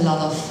wall has a lot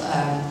of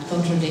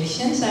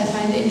contradictions. I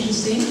find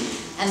interesting,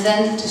 and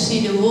then to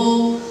see the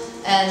wall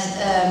as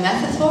a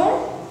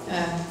metaphor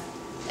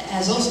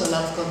has also a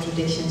lot of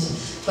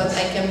contradictions. But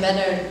I can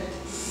better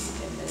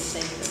say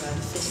about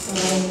the physical.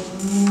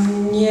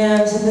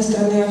 Мне, с одной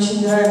стороны,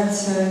 очень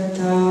нравится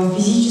эта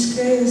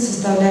физическая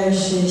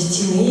составляющая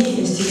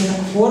стены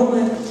как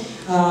формы,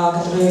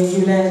 которая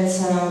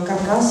является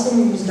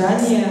каркасом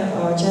здания,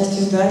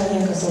 частью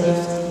здания,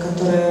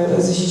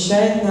 которая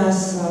защищает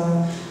нас,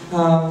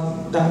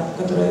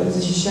 которая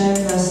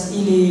защищает нас,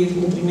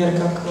 или, например,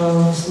 как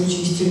в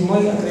случае с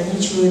тюрьмой,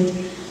 ограничивает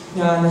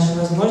наши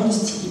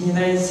возможности. И мне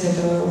нравится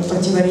это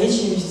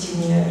противоречие в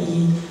стене,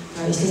 и,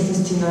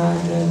 естественно, стена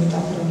 — это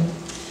метафора.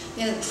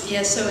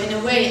 Yeah, so in a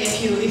way,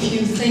 if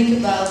you think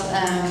about,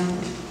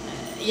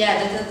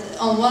 that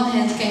on one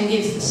hand can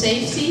give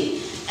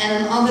safety,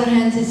 and on the other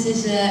hand it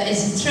is a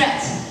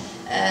threat.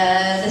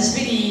 That's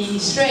really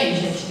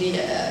strange, actually,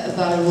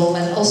 about a wall.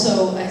 And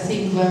also, I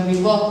think when we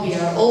walk, we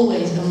are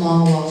always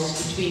among walls,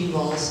 between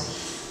walls.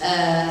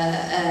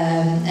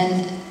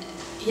 And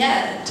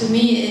yeah, to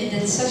me,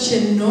 it's such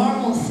a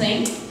normal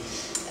thing,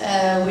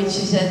 which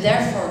is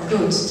therefore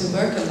good to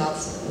work a lot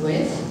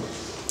with.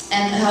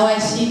 And how I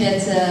see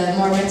that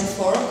more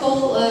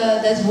metaphorical,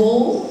 that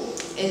wall,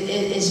 it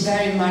is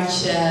very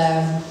much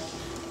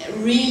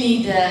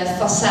really the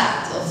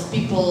facade of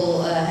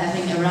people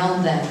having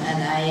around them.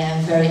 And I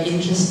am very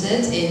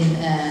interested in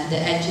the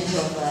edges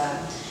of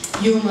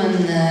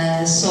human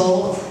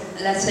soul.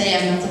 Let's say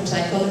I'm not a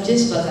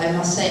psychologist, but I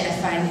must say I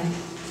find it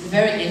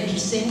very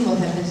interesting what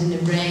happens in the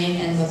brain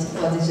and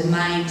what is a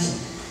mind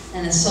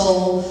and a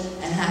soul,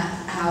 and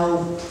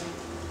how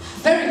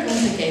very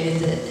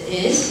complicated it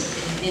is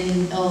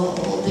in all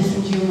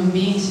different human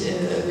beings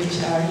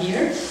which are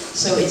here.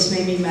 So it's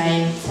maybe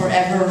my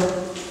forever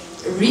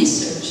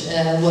research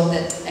what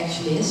that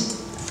actually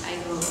is. I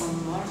go on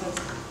more,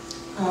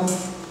 but...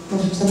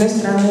 С одной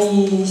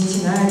стороны,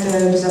 стена —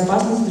 это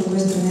безопасность, с другой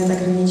стороны, это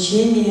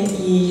ограничение.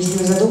 И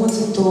если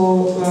задуматься, то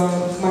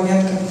в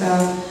момент,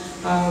 когда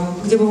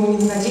где бы мы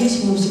ни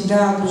находились, мы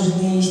всегда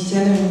окружены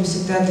стенами, мы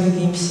всегда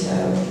двигаемся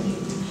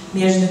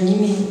между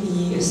ними.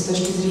 И с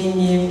точки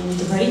зрения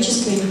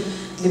метафорической,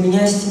 для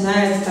меня стена —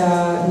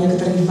 это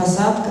некоторый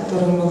фасад,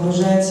 которым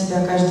окружает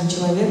себя каждый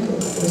человек,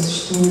 который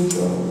существует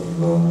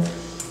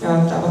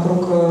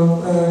вокруг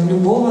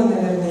любого,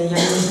 наверное. Я,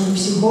 конечно, не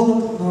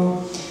психолог,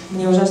 но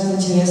мне ужасно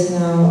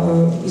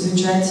интересно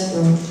изучать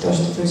то,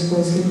 что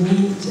происходит с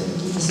людьми,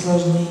 какие-то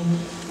сложные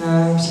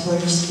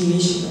психологические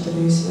вещи,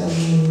 которые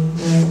связаны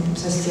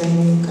со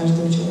стенами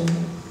каждого человека.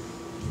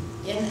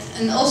 Yeah,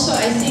 and also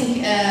I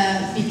think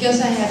because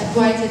I have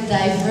quite a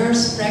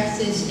diverse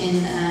practice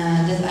in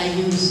that I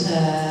use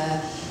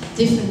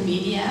different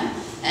media,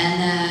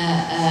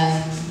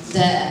 and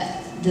the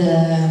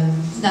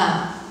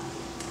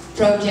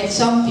project,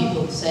 some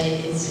people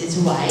say it's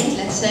white,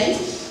 let's say.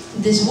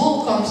 This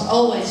wall comes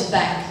always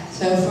back.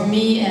 So for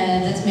me,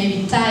 that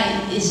maybe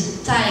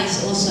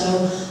ties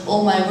also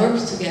all my work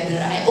together.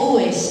 I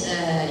always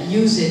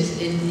use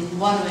it in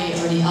one way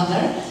or the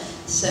other.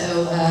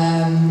 So,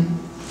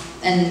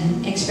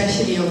 and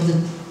especially of the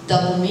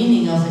double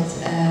meaning of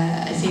it,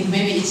 I think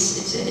maybe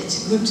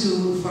it's good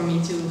for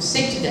me to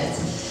stick to that.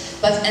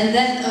 But and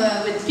then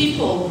with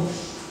people,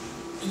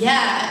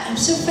 yeah, I'm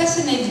so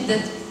fascinated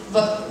that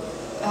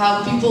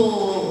how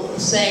people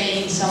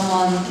say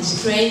someone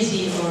is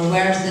crazy, or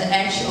where's the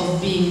edge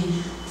of being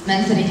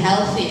mentally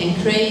healthy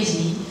and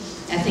crazy.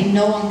 I think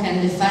no one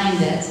can define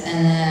that,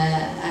 and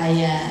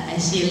I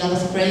see a lot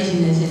of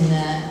craziness in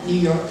New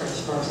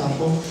Yorkers, for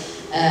example,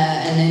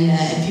 and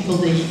in people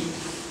they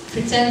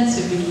pretend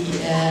to be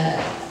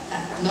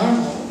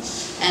normal,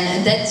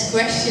 and that's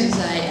questions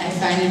I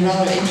find it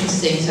rather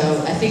interesting.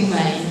 So I think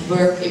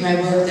in my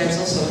work there's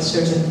also a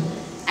certain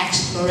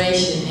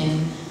exploration in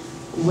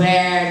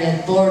where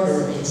that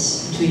border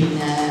is between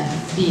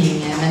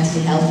being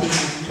mentally healthy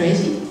and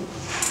crazy?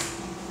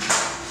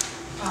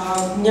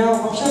 У меня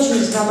вообще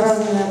очень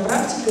разнообразная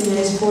практика.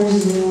 Я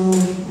использую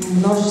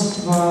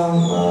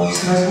множество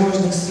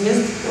всевозможных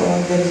средств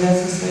для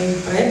реализации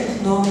своих проектов,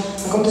 но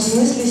в каком-то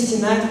смысле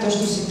стена — это то,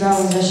 что всегда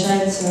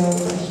возвращается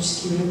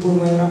практически в любую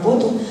мою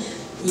работу.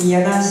 И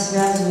она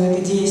связывает,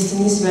 идея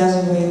стены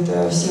связывает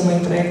все мои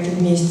проекты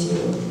вместе,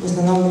 в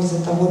основном из-за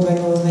того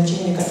двойного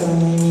значения, которое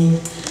она имеет.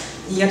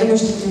 И я думаю,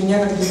 что для меня,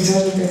 как для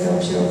художника, это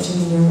вообще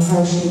очень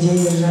хорошая идея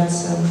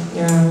держаться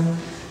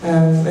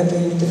этой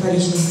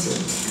метафоричности.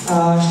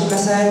 Что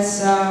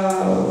касается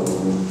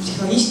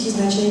психологических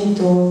значений,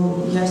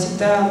 то я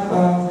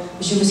всегда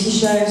еще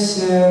восхищаюсь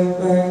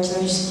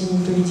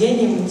человеческим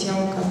поведением и тем,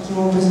 каким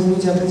образом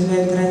люди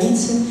определяют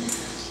границы.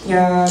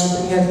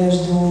 Например,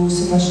 между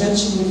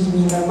сумасшедшими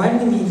людьми и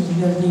нормальными.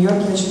 Например, в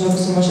Нью-Йорке очень много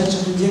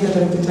сумасшедших людей,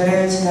 которые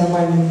притворяются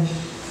нормальными.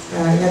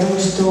 Я думаю,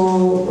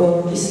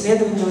 что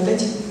исследование вот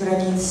этих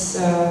границ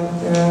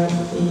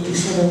и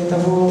исследование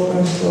того,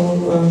 что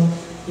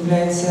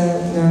является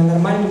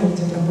нормальным,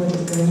 где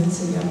проходит эта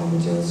граница, я могу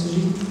делать всю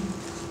жизнь.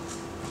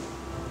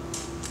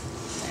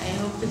 I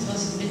hope it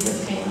was a bit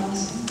okay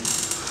answer.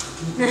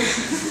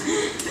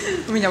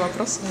 У меня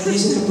вопрос.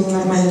 Надеюсь, это был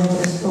нормальный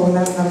вопрос,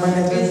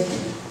 нормальный ответ.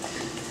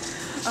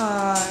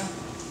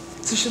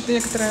 Существует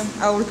некоторое,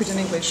 I'll repeat in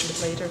English a bit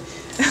later,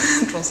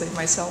 translate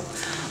myself.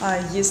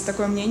 Есть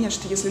такое мнение,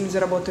 что если люди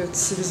работают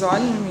с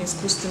визуальными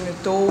искусствами,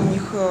 то у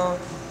них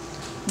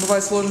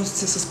бывают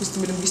сложности с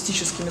искусствами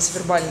лингвистическими, с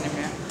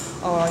вербальными.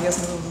 Я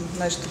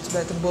знаю, что у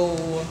тебя это был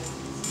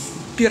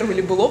первый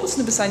ли был опыт с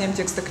написанием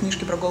текста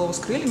книжки про голову с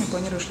крыльями,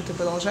 планируешь ли ты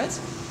продолжать?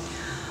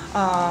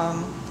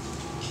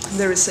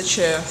 There is such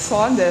a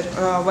thought that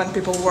when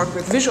people work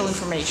with visual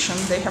information,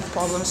 they have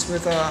problems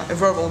with a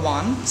verbal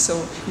one.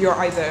 So you're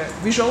either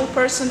a visual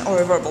person or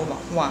a verbal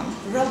one.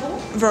 Verbal?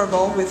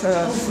 Verbal with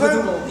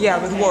verbal.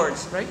 With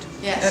words, right?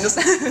 Yes.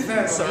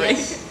 Verbal, Sorry.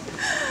 Yes.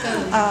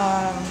 Totally.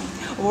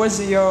 What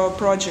was your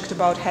project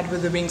about Head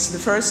with the Wings? The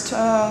first,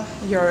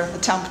 your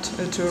attempt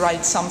to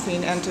write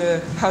something,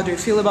 and how do you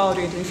feel about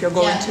it? If you're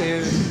going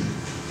to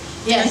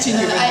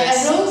continue with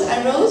this?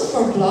 I wrote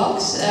for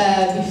blogs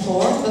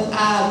before, but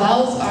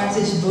about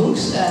artist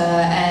books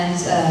and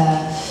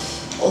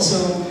also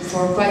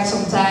for quite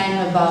some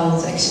time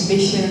about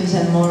exhibitions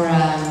and more,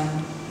 how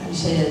do you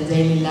say that,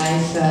 daily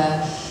life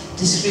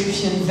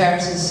description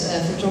versus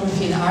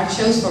photography and art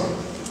shows for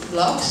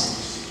blogs.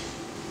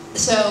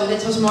 So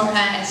that was more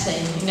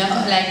essay, you know,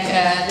 like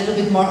a little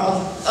bit more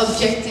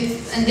objective.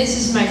 And this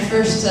is my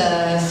first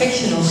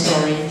fictional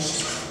story.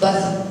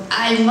 But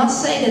I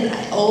must say that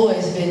I've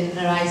always been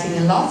writing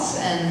a lot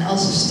and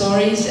also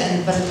stories,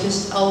 but I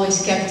just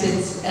always kept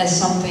it as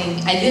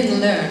something I didn't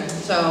learn.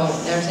 So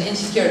there's an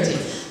insecurity.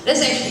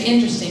 That's actually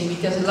interesting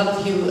because a lot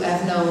of you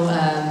have no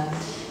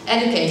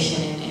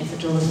education in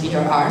photography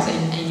or art,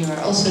 and you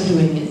are also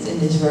doing it in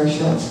this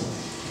workshop.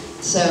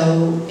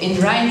 So in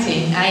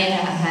writing, I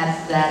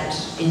had that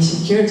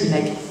insecurity,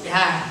 like,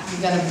 yeah,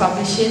 you're gonna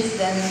publish it,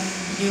 then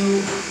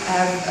you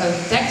have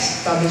a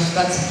text published.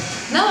 But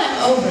now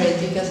I'm over it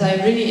because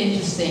I'm really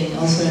interesting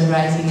also in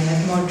writing and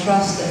have more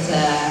trust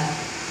that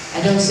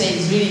I don't say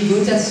it's really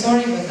good, that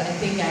story, but I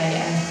think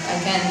I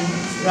can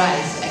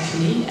write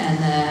actually, and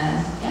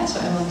yeah, so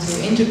I want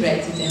to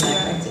integrate it in my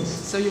practice.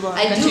 So you are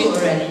I do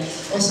already.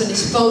 Also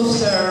this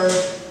poster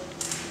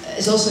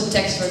is also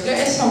text work.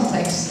 There is some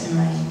text in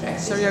my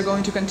practice. So you're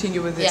going to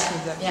continue with this?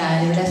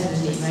 Yeah, yeah,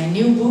 definitely. My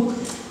new book,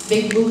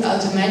 big book,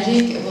 Auto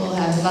Magic, will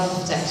have a lot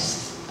of text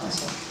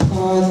also.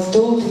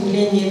 До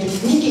появления этой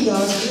книги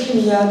 «Голова с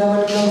крыльями» я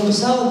довольно много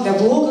писала для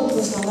блогов, в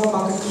основном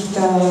о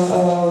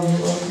каких-то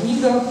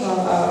книгах,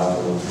 о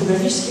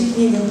фотографических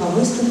книгах, о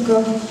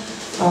выставках,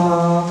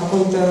 о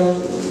какой-то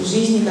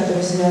жизни,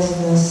 которая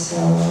связана с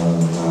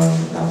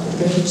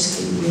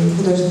фотографической и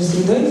художественной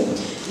средой.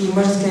 И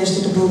можно сказать,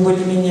 что это было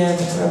более-менее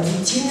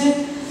объективное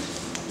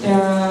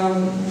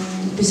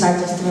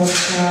писательство.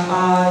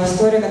 А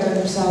история, которую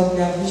я написала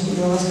для книжки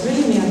 «Голова с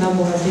крыльями», она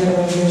была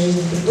первая в моей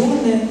жизни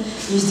придуманная.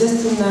 И,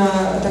 естественно,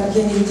 так как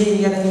я нигде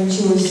не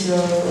училась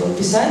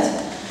писать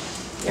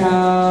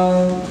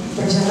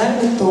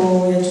профессионально, то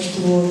я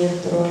чувствовала в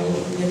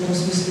некотором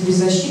смысле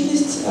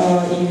беззащитность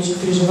и очень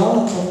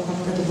переживала о том,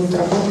 как это будет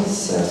работать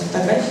с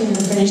фотографиями.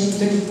 Но, конечно, в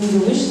итоге книга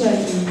вышла,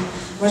 и,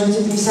 может быть,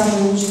 это не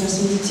самый лучший на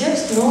свете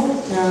текст, но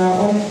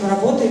он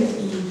работает.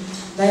 И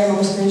да, я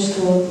могу сказать,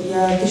 что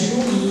я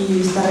пишу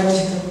и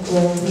стараюсь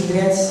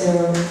внедрять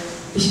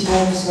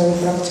письмо в свою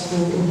практику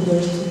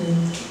художественную.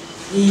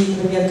 И,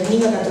 например,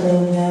 книга, которая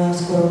у меня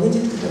скоро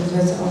выйдет, которая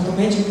называется «Auto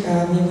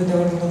Magic», в ней будет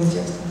довольно много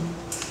текста.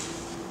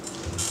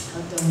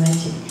 Auto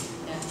Magic.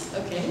 Yeah.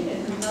 Okay.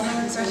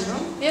 Another question?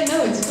 Yeah,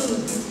 no, it's cool.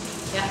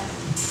 Yeah.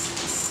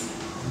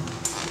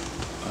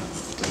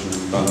 Тоже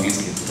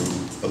по-английски,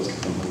 по-русски,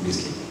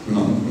 по-английски. Но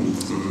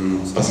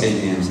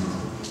последние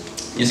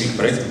несколько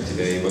проектов у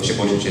тебя и вообще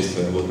большая часть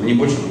твоей работы, ну не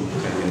больше, но, по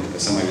крайней мере, такая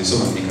самая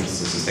весомая, мне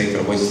кажется, состоит в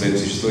работе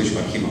с существующим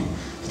архивом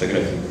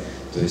фотографий.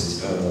 То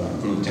есть,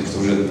 ну, тем, что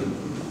уже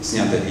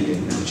снято или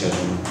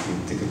напечатано,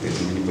 и ты как-то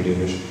этим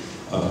манипулируешь.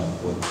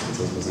 Вот,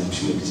 хотелось бы узнать,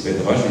 почему для тебя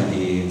это важно,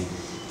 и,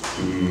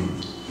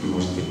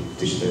 может быть,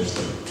 ты считаешь,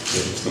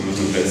 что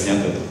нужно брать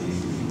снято,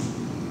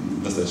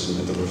 и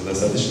достаточно, этого уже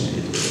достаточно,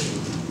 или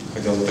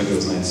хотелось бы также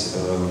узнать,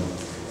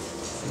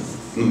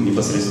 ну,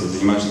 непосредственно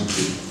занимаешься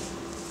ты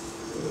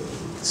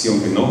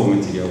съемкой нового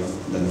материала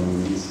в данный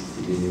момент,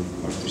 или,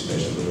 может, ты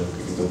считаешь, что это уже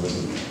каким-то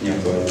образом не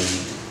актуально.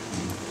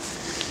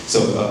 So,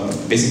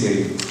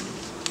 basically,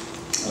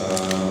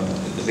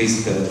 at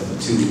least the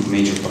two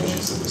major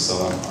projects that we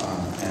saw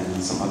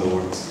and some other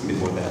works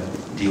before that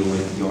deal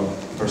with your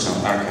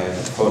personal archive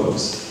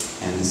photos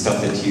and the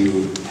stuff that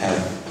you have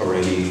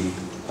already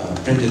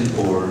printed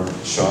or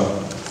shot,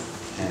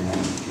 and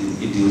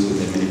it deals with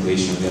the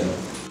manipulation of that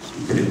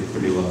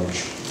pretty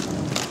large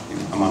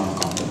amount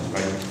of content,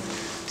 right?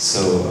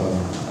 So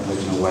I'd like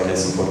to know why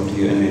that's important to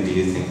you, and maybe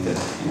you think that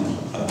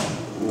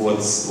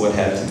what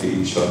had to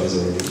be shot has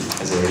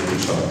already been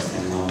shot,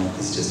 and now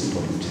it's just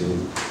important to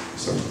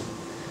sort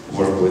of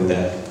work with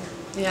that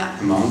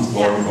amount,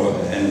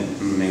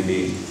 and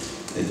maybe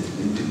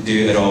do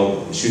you at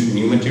all shoot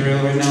new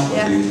material right now,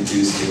 or do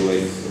you still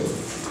like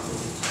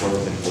work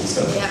with the old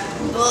stuff? Yeah,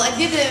 well, I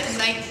did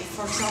like,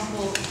 for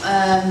example,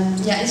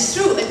 it's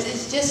true.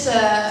 It's just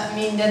I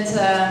mean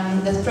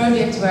that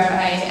project where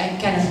I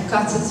kind of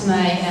cutted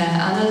my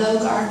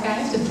analog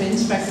archive, the print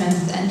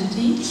fragmented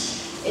entity,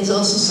 is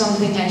also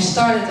something I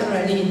started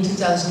already in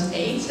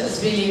 2008. So it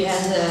really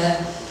has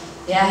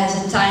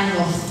a time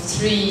of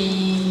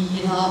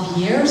 3.5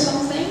 years or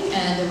something.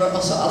 And there were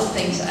also other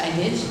things I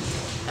did.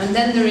 And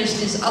then there is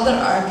this other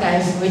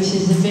archive, which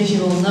is the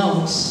visual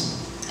notes.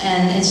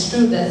 And it's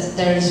true that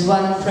there is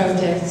one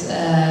project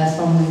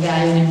from the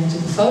guy who never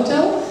took a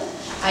photo.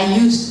 I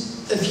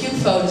used a few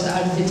photos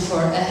out of it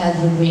for A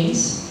Head with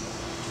Wings.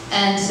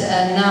 And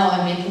now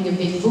I'm making a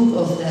big book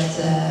of that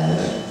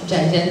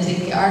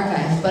gigantic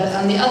archive. But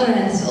on the other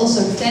hand, it's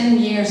also 10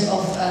 years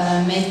of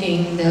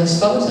making those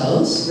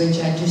photos, which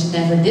I just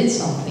never did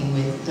something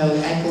with. So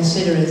I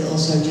consider it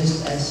also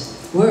just as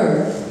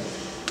work,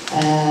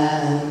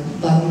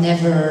 but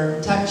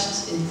never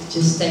touched. It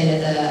just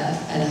stayed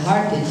at a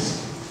hard disk.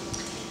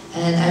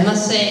 And I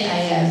must say, I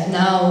have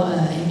now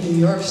in New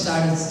York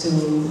started to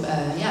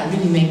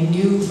really make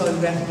new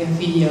photographic and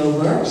video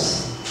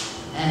works.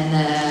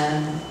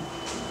 And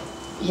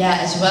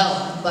as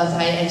well, but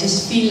I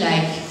just feel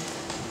like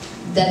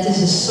that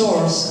is a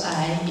source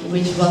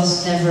which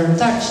was never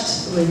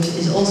touched, which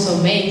is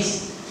also made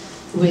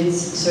with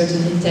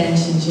certain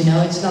intentions, you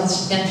know. It's not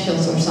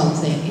snapshots or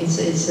something.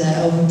 It's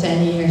over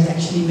 10 years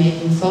actually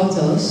making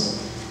photos,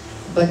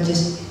 but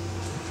just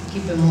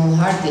keep them on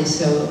hard disk,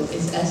 so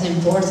it's as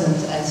important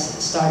as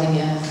starting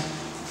a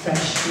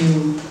fresh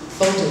new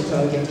photo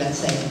project, let's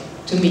say,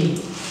 to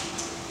me.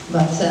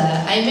 But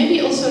I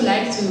maybe also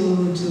like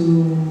to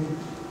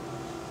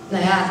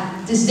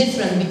it's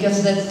different,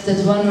 because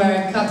that one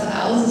where I cut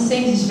out the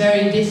things is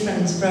very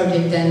different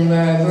project than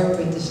where I work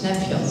with the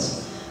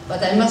snapshots.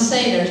 But I must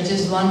say there's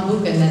just one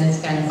book and then it's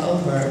kind of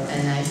over,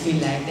 and I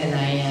feel like then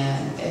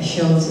I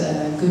showed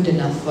good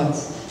enough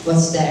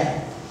what's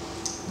there.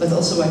 But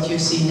also what you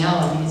see now,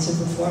 I mean, it's a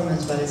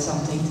performance, but it's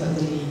something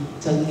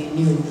totally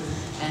new.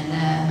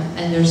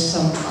 And there's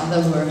some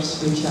other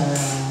works which are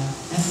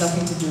have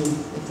nothing to do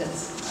with that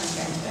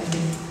archive, I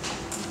think.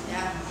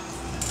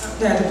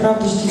 Да, это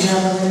правда, что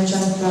я довольно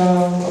часто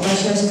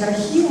обращаюсь к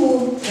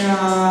архиву,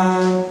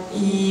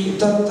 и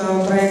тот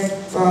проект,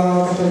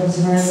 который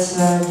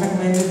называется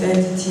Fragmented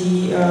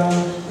Entity,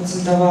 он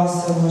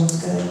создавался, можно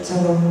сказать, в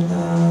целом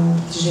на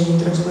протяжении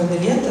 3,5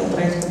 лет.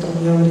 Проект, в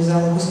котором я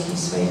вырезала куски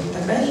из своих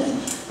фотографий,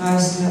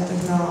 снятых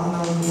на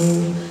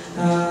аналоговую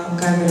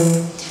камеру.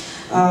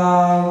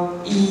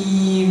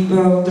 И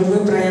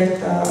другой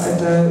проект,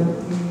 это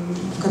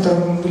в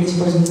котором были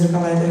использованы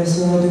зеркала, это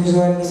своего рода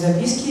визуальные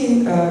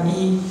записки.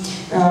 И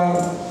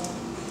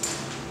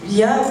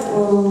я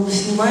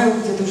снимаю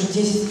где-то уже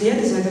 10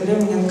 лет, и за это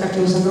время у меня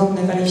накопилось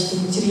огромное количество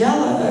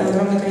материала,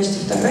 огромное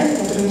количество фотографий,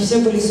 которые все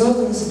были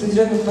созданы с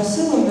определенным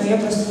посылом, но я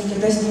просто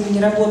никогда с ними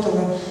не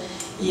работала,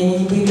 и они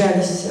не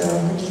появлялись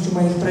в каких-то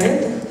моих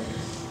проектах.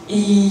 И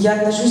я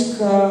отношусь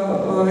к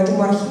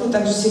этому архиву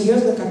так же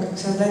серьезно, как к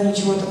созданию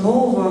чего-то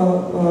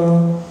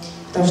нового,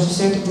 потому что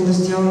все это было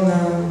сделано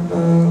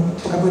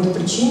по какой-то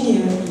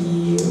причине,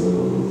 и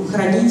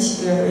хранить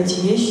эти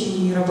вещи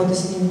и работать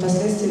с ними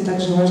впоследствии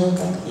так же важно,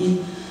 как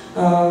и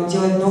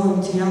делать новый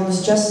материал. Но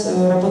сейчас,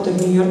 работая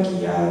в Нью-Йорке,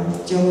 я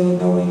делаю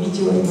новые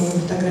видео и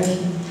новые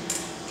фотографии.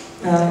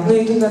 Ну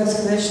и тут надо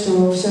сказать,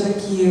 что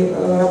все-таки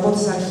работа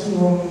с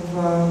архивом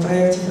в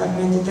проекте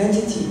Fragmented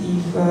Entity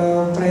и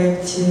в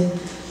проекте,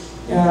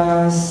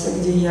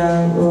 где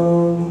я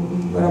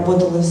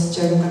работала с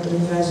человеком, который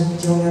ни разу не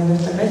делал ни одной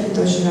фотографии,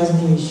 это очень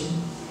разные вещи.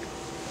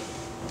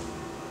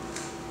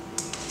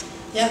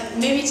 Yeah,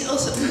 maybe it's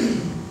also,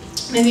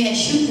 maybe I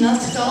should not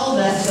call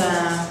that,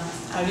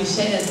 how do you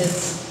say that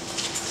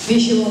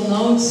visual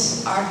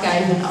notes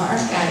archive an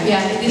archive.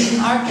 Yeah, it is an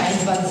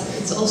archive, but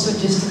it's also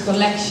just a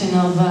collection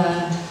of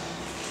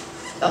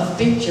of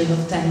pictures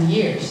of 10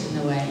 years in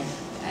a way.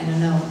 I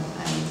don't know.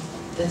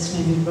 That's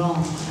maybe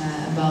wrong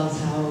about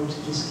how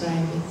to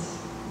describe it.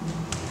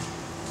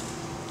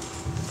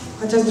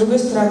 Хотя, с другой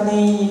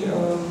стороны,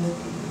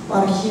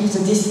 архив за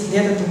 10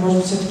 лет это может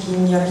быть все-таки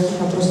не архив,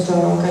 а просто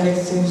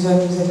коллекция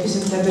визуальных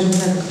записок. Я даже не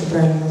знаю, как это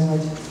правильно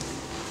назвать.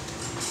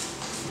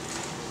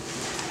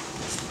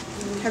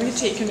 Have you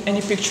taken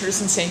any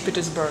pictures in St.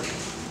 Petersburg?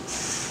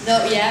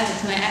 No, yeah, but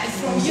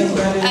from you.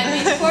 I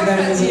made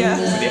portraits and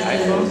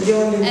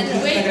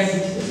wait,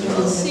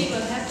 we'll see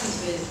what happens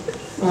with it.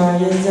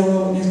 Я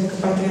сделала несколько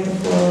портретов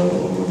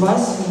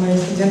вас, моих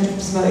студентов,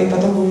 и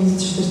потом вы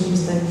увидите, что с ними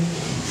станет.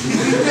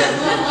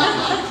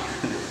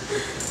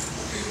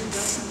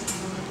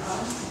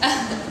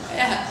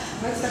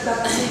 Тогда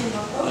последний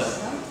вопрос,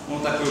 да?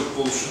 Он такой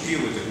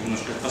полушутливый, так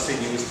немножко от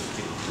последней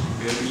выставки.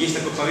 Есть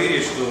такое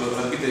поверье, что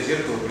разбитое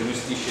зеркало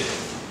приносит несчастье.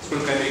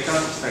 Сколько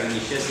американцев стали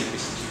несчастнее,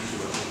 посетив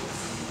его?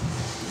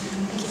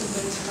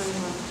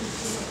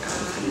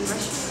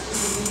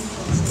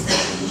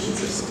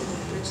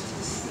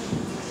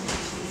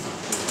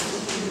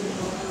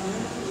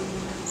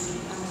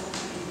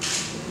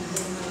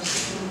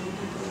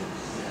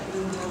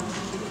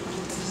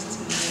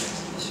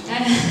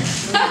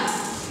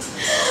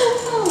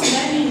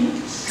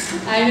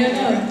 I don't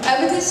know.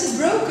 But it's a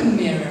broken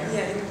mirror.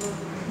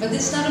 But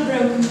it's not a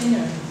broken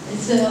mirror.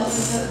 It's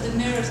the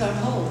mirrors are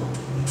whole.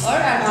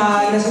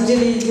 На самом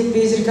деле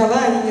эти зеркала,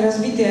 они не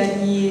разбитые,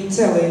 они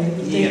целые.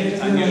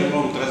 Нет, они же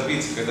могут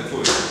разбиться, когда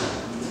ходят.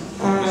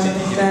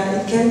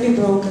 It can be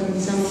broken.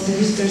 Some of the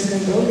visitors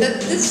can broken.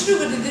 That's true,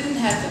 but it didn't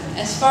happen.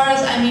 As far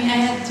as I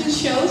had 2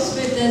 shows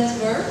with that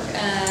work,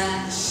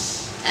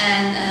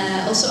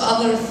 and also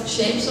other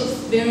shapes of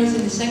mirrors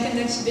in the second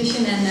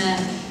exhibition,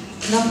 and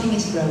nothing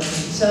is broken.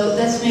 So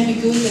that's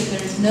maybe good that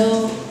there is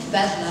no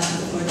bad luck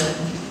for the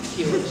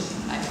viewers.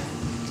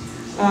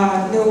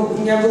 У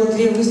меня было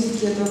 2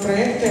 выставки этого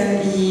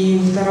проекта, и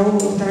во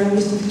второй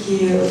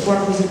выставке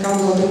форма зеркал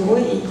была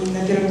другой, и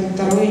на первой и на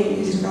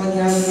второй зеркала ни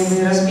разу не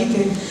были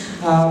разбиты,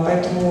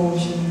 поэтому, в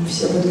общем,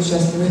 все будут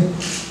счастливы.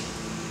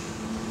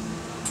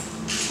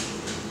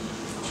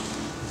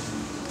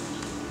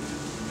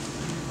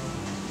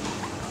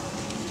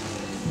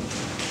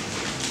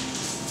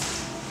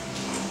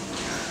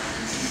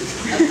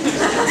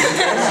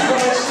 Спасибо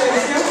большое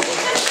всем.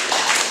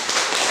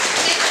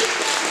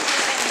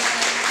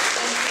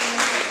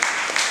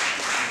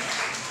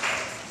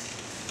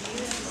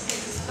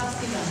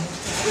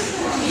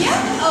 Yeah?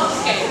 Oh,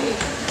 okay.